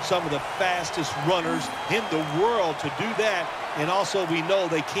cover some of the fastest runners in the world to do that. And also we know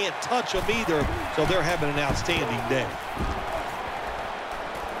they can't touch them either, so they're having an outstanding day.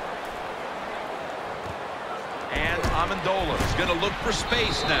 Amendola is going to look for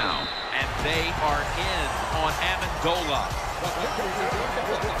space now, and they are in on Amendola.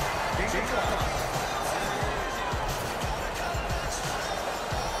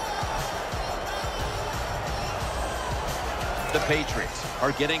 The Patriots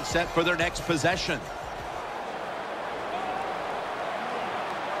are getting set for their next possession.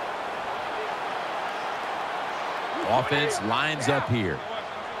 Offense lines up here.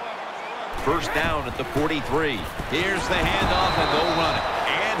 1st down at the 43. Here's the handoff, and they'll run it.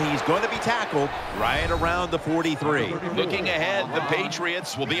 And he's going to be tackled right around the 43. Looking ahead, the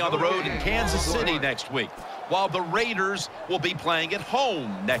Patriots will be on the road in Kansas City next week, while the Raiders will be playing at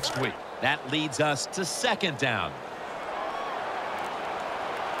home next week. That leads us to 2nd down.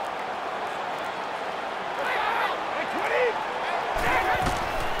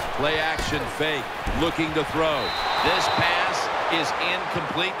 Play action fake, looking to throw. This pass is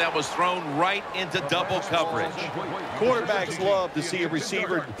incomplete. That was thrown right into double coverage. Quarterbacks love to see a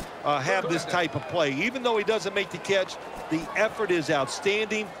receiver have this type of play. Even though he doesn't make the catch, the effort is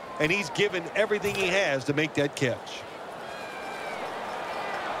outstanding, and he's given everything he has to make that catch.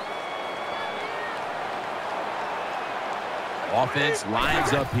 Offense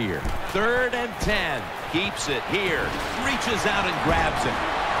lines up here. 3rd and 10. Keeps it here. Reaches out and grabs it.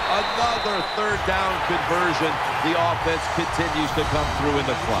 Another 3rd down conversion. The offense continues to come through in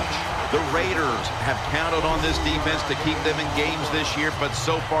the clutch. The Raiders have counted on this defense to keep them in games this year, but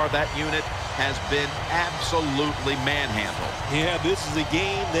so far that unit has been absolutely manhandled. Yeah, this is a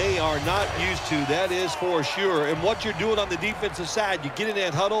game they are not used to, that is for sure. And what you're doing on the defensive side, you get in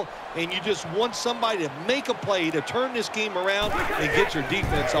that huddle, and you just want somebody to make a play to turn this game around and get your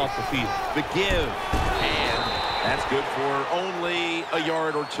defense off the field. The give, and that's good for only a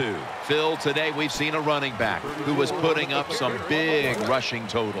yard or 2. Phil, today we've seen a running back who was putting up some big rushing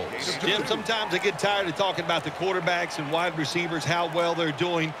totals. Jim, sometimes I get tired of talking about the quarterbacks and wide receivers, how well they're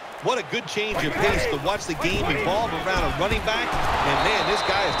doing. What a good change of pace to watch the game evolve around a running back. And, man, this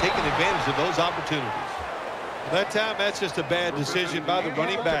guy is taking advantage of those opportunities. That time, that's just a bad decision by the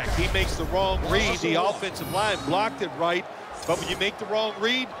running back. He makes the wrong read. The offensive line blocked it right. But when you make the wrong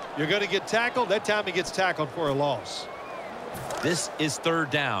read, you're going to get tackled. That time he gets tackled for a loss. This is 3rd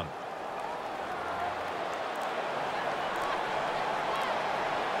down.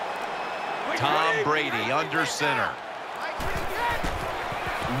 Tom Brady under center.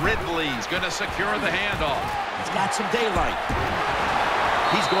 Ridley's going to secure the handoff. He's got some daylight.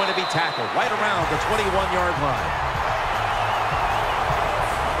 He's going to be tackled right around the 21-yard line.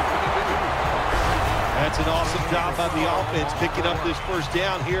 That's an awesome job by the offense picking up this first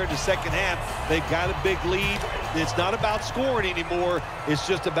down here in the second half. They've got a big lead. It's not about scoring anymore. It's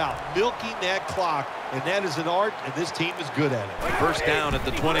just about milking that clock, and that is an art, and this team is good at it. First down at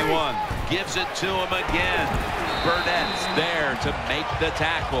the 21. Gives it to him again. Burnett's there to make the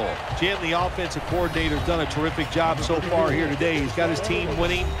tackle. Jim, the offensive coordinator's done a terrific job so far here today. He's got his team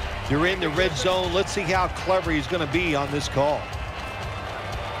winning. They're in the red zone. Let's see how clever he's going to be on this call.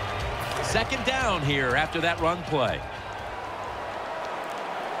 Second down here after that run play.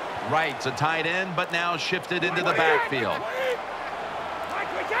 Wright's a tight end, but now shifted into the backfield.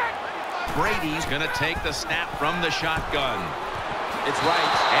 Brady's going to take the snap from the shotgun. It's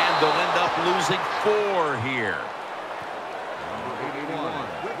Wright, and they'll end up losing 4 here.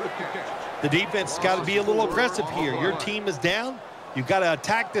 The defense has got to be a little aggressive here. Your team is down. You've got to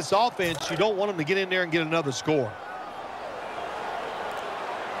attack this offense. You don't want them to get in there and get another score.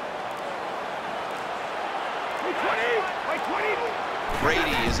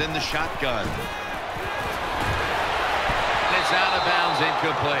 Brady is in the shotgun. And it's out of bounds,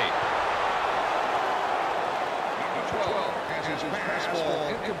 incomplete.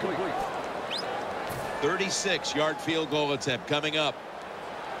 36-yard field goal attempt coming up.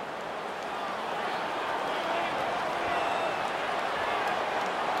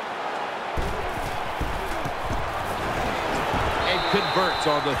 And converts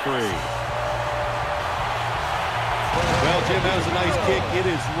on the 3. Well, Jim, that was a nice kick. It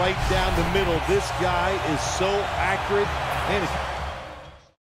is right down the middle. This guy is so accurate. And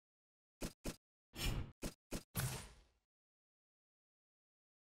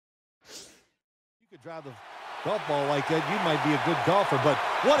you could drive the golf ball like that, you might be a good golfer. But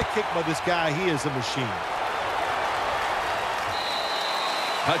what a kick by this guy. He is a machine.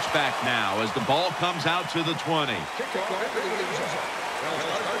 Touchback now as the ball comes out to the 20.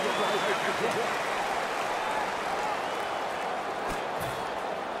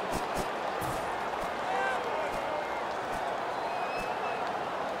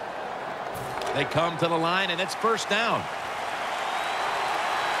 They come to the line, and it's first down.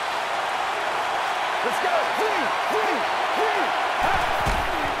 Let's go.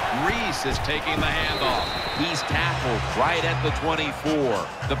 Reese is taking the handoff. He's tackled right at the 24.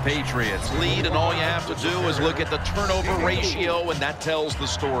 The Patriots lead, and all you have to do is look at the turnover ratio, and that tells the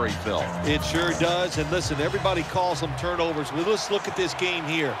story, Phil. It sure does. And listen, everybody calls them turnovers. Well, let's look at this game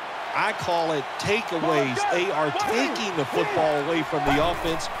here. I call it takeaways. They are taking the football away from the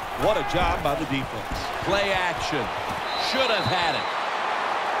offense. What a job by the defense. Play action. Should have had it.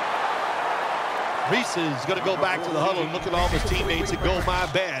 Reese is going to go back to the huddle and look at all his teammates and go, my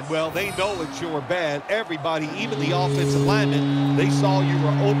bad. Well, they know it's your bad. Everybody, even the offensive linemen, they saw you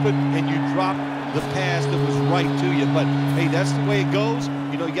were open and you dropped the pass that was right to you. But, hey, that's the way it goes.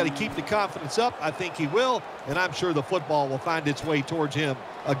 You know, you got to keep the confidence up. I think he will, and I'm sure the football will find its way towards him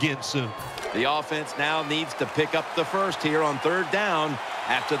again soon. The offense now needs to pick up the first here on 3rd down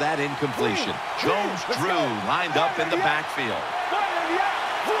after that incompletion. Jones-Drew lined up in the backfield.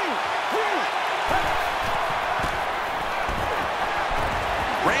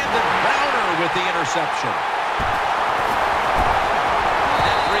 Brandon Browner with the interception.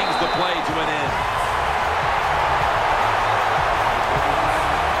 That brings the play to an end.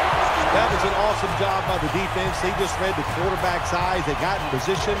 That was an awesome job by the defense. They just read the quarterback's eyes. They got in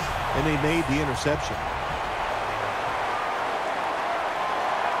position, and they made the interception.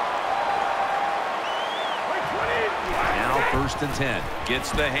 Now 1st and 10.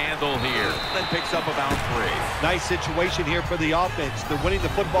 Gets the handle here. Then picks up about 3. Nice situation here for the offense. They're winning the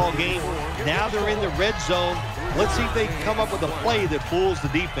football game. Now they're in the red zone. Let's see if they can come up with a play that fools the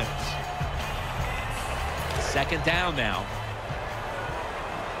defense. 2nd down now.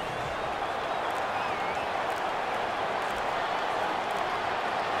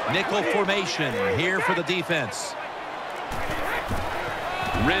 Nickel formation here for the defense.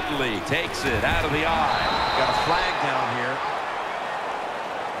 Ridley takes it out of the eye. Got a flag down here.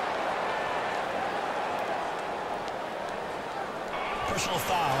 Personal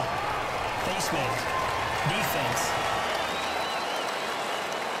foul. Face mask. Defense.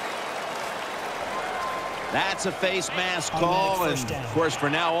 That's a face mask call, and of course, for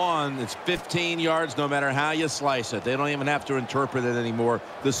now on, it's 15 yards no matter how you slice it. They don't even have to interpret it anymore.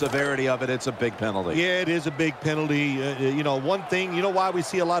 The severity of it, it's a big penalty. Yeah, it is a big penalty. You know, one thing, you know why we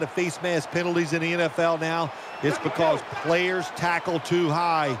see a lot of face mask penalties in the NFL now? It's because players tackle too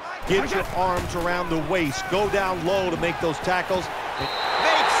high. Get your arms around the waist. Go down low to make those tackles. It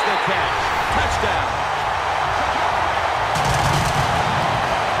makes the catch. Touchdown.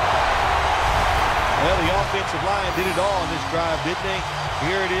 Well, the offensive line did it all on this drive, didn't they?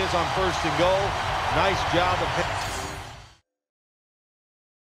 Here it is on 1st and goal. Nice job of pass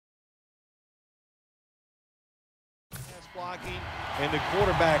blocking, and the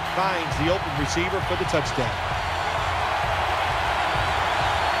quarterback finds the open receiver for the touchdown.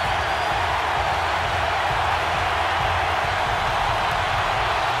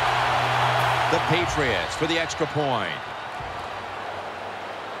 The Patriots for the extra point.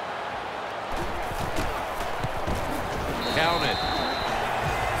 Counted.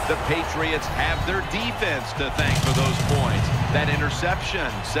 The Patriots have their defense to thank for those points. That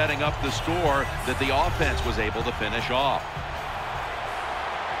interception setting up the score that the offense was able to finish off.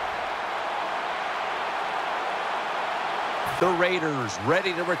 The Raiders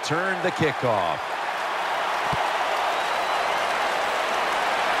ready to return the kickoff.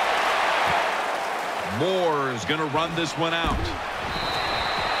 Moore is going to run this one out.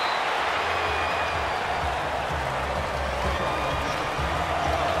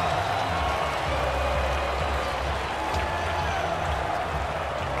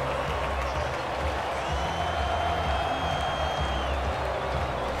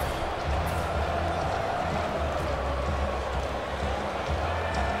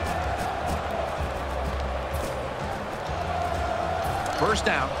 First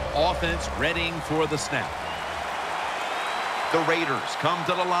down, offense readying for the snap. The Raiders come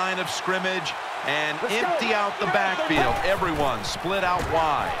to the line of scrimmage and empty out the backfield. Everyone split out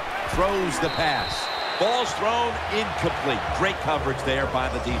wide. Throws the pass. Ball's thrown incomplete. Great coverage there by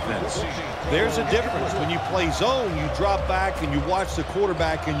the defense. There's a difference. When you play zone, you drop back and you watch the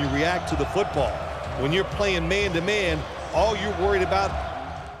quarterback and you react to the football. When you're playing man-to-man, all you're worried about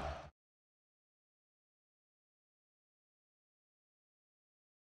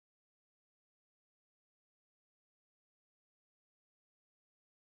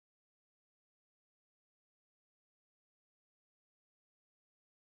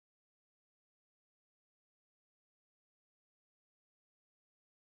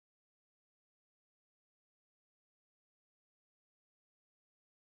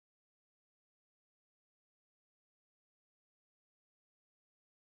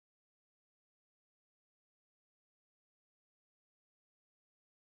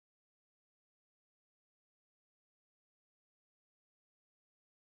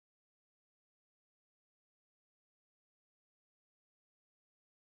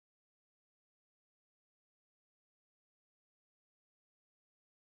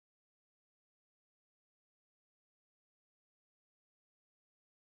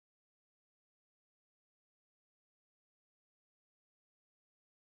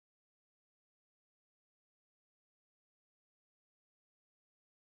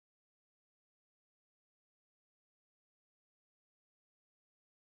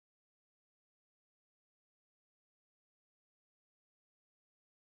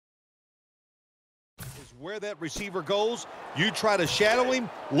is where that receiver goes. You try to shadow him,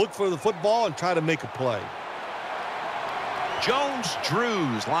 look for the football, and try to make a play.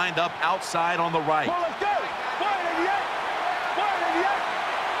 Jones-Drews lined up outside on the right.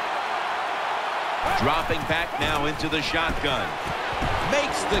 Dropping back now into the shotgun.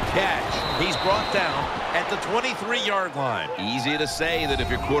 Makes the catch. He's brought down at the 23-yard line. Easy to say that if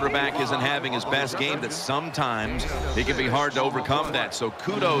your quarterback isn't having his best game, that sometimes it can be hard to overcome that. So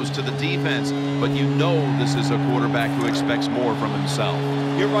kudos to the defense, but you know this is a quarterback who expects more from himself.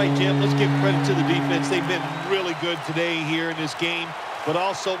 You're right, Jim. Let's give credit to the defense. They've been really good today here in this game. But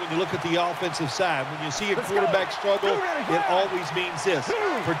also, when you look at the offensive side, when you see a quarterback struggle, it always means this.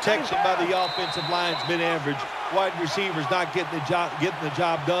 Protection by the offensive line's been average. Wide receivers not getting the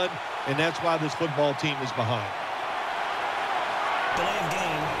job done, and that's why this football team is behind. Delay of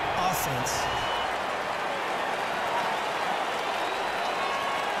game, offense.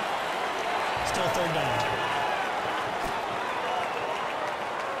 Still third down.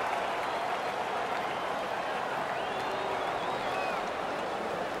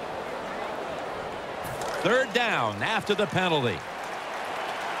 Third down after the penalty.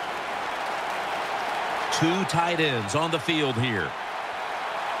 Two tight ends on the field here.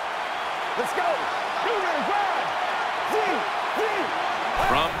 Let's go.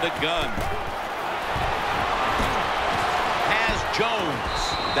 From the gun. Jones.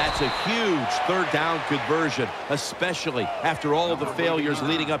 That's a huge third down conversion, especially after all of the failures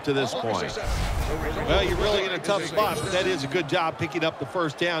leading up to this point. Well, you're really in a tough spot, but that is a good job picking up the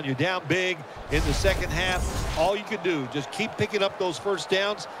first down. You're down big in the second half. All you can do, just keep picking up those first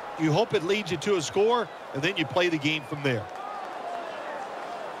downs. You hope it leads you to a score, and then you play the game from there.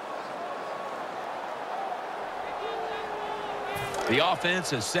 The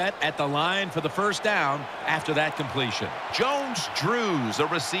offense is set at the line for the first down after that completion. Jones drews the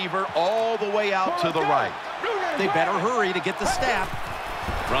receiver all the way out to the right. They better hurry to get the snap.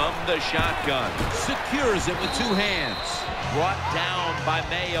 From the shotgun, secures it with two hands. Brought down by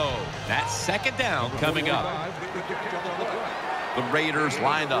Mayo. That's second down coming up. The Raiders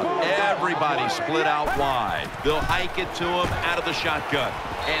lined up. Everybody split out wide. They'll hike it to him out of the shotgun.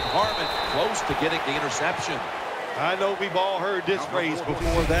 And Harmon close to getting the interception. I know we've all heard this phrase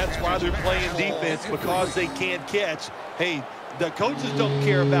before. That's why they're playing defense, because they can't catch. Hey, the coaches don't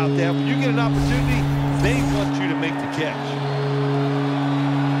care about that. When you get an opportunity, they want you to make the catch.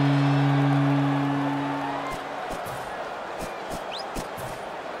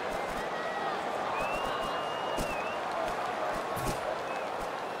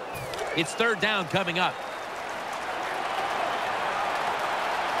 It's third down coming up.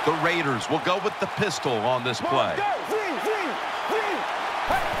 The Raiders will go with the pistol on this play.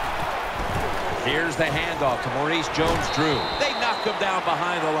 Here's the handoff to Maurice Jones-Drew. They knock him down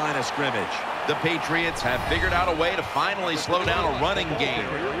behind the line of scrimmage. The Patriots have figured out a way to finally slow down a running game.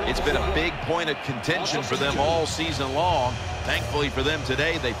 It's been a big point of contention for them all season long. Thankfully for them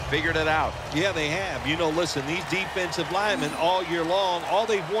today, they figured it out. Yeah, they have. You know, listen, these defensive linemen all year long, all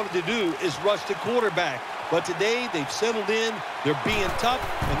they've wanted to do is rush the quarterback. But today, they've settled in, they're being tough,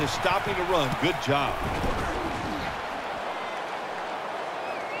 and they're stopping the run. Good job.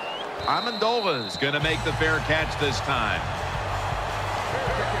 Amendola's going to make the fair catch this time.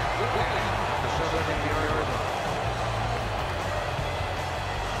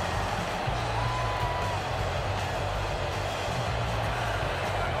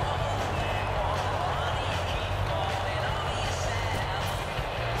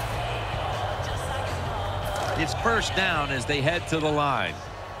 It's first down as they head to the line.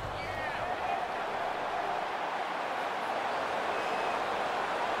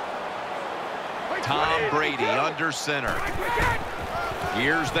 Tom Brady under center.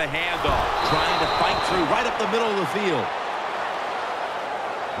 Here's the handoff, trying to fight through right up the middle of the field.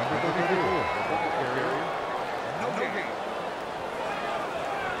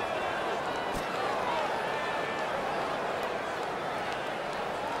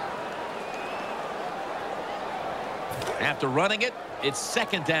 After running it, it's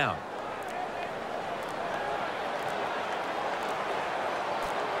second down.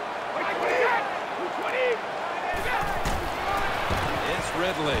 It's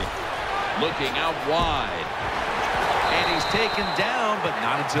Ridley looking out wide. And he's taken down, but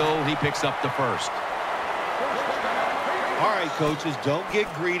not until he picks up the first. All right, coaches, don't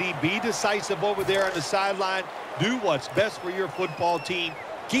get greedy. Be decisive over there on the sideline. Do what's best for your football team.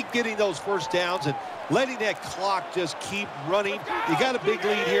 Keep getting those first downs and letting that clock just keep running. You got a big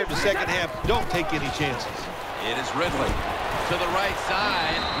lead here in the second half. Don't take any chances. It is Ridley to the right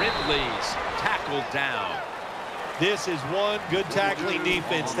side. Ridley's tackled down. This is one good tackling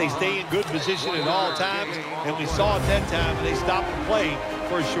defense. They stay in good position at all times, and we saw it that time, and they stopped the play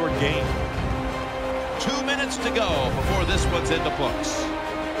for a short gain. 2 minutes to go before this one's in the books.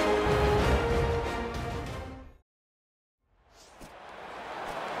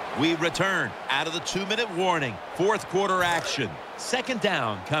 We return out of the 2-minute warning. Fourth quarter action. Second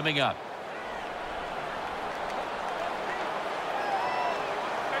down coming up.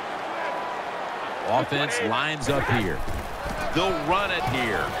 Offense lines up here. They'll run it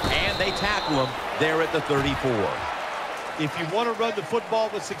here. And they tackle him there at the 34. If you want to run the football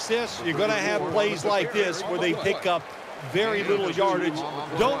with success, you're going to have plays like this where they pick up very little yardage.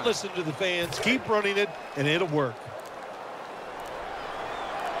 Don't listen to the fans. Keep running it, and it'll work.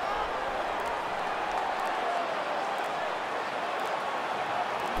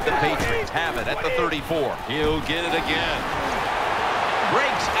 The Patriots have it at the 34. He'll get it again.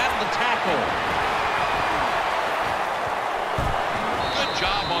 Breaks out of the tackle. Good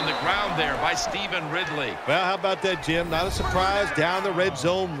job on the ground there by Stephen Ridley. Well, how about that, Jim? Not a surprise. Down the red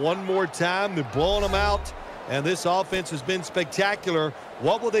zone one more time. They're blowing them out. And this offense has been spectacular.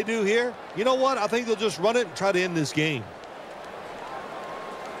 What will they do here? You know what? I think they'll just run it and try to end this game.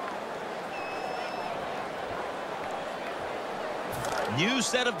 New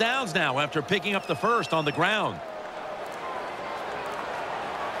set of downs now after picking up the first on the ground.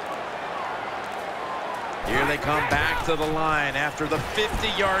 Here they come back to the line after the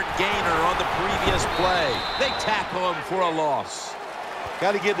 50-yard gainer on the previous play. They tackle him for a loss.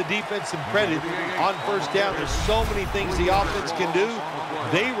 Got to give the defense some credit on first down. There's so many things the offense can do.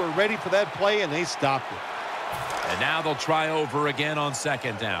 They were ready for that play, and they stopped it. And now they'll try over again on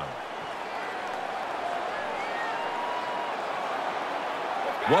second down.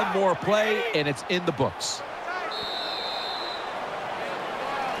 One more play, and it's in the books.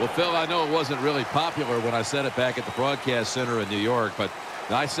 Well, Phil, I know it wasn't really popular when I said it back at the broadcast center in New York, but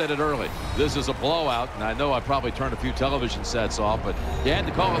I said it early. This is a blowout, and I know I probably turned a few television sets off, but you had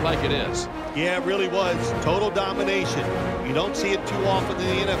to call it like it is. Yeah, it really was. Total domination. You don't see it too often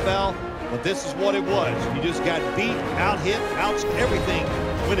in the NFL, but this is what it was. You just got beat, out-hit, everything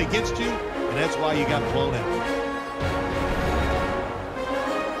went against you, and that's why you got blown out.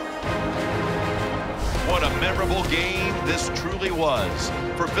 What a memorable game this truly was.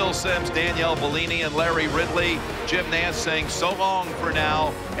 For Phil Simms, Danielle Bellini, and Larry Ridley, Jim Nantz saying so long for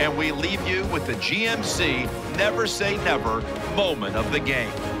now, and we leave you with the GMC Never Say Never moment of the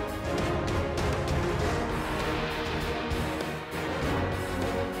game.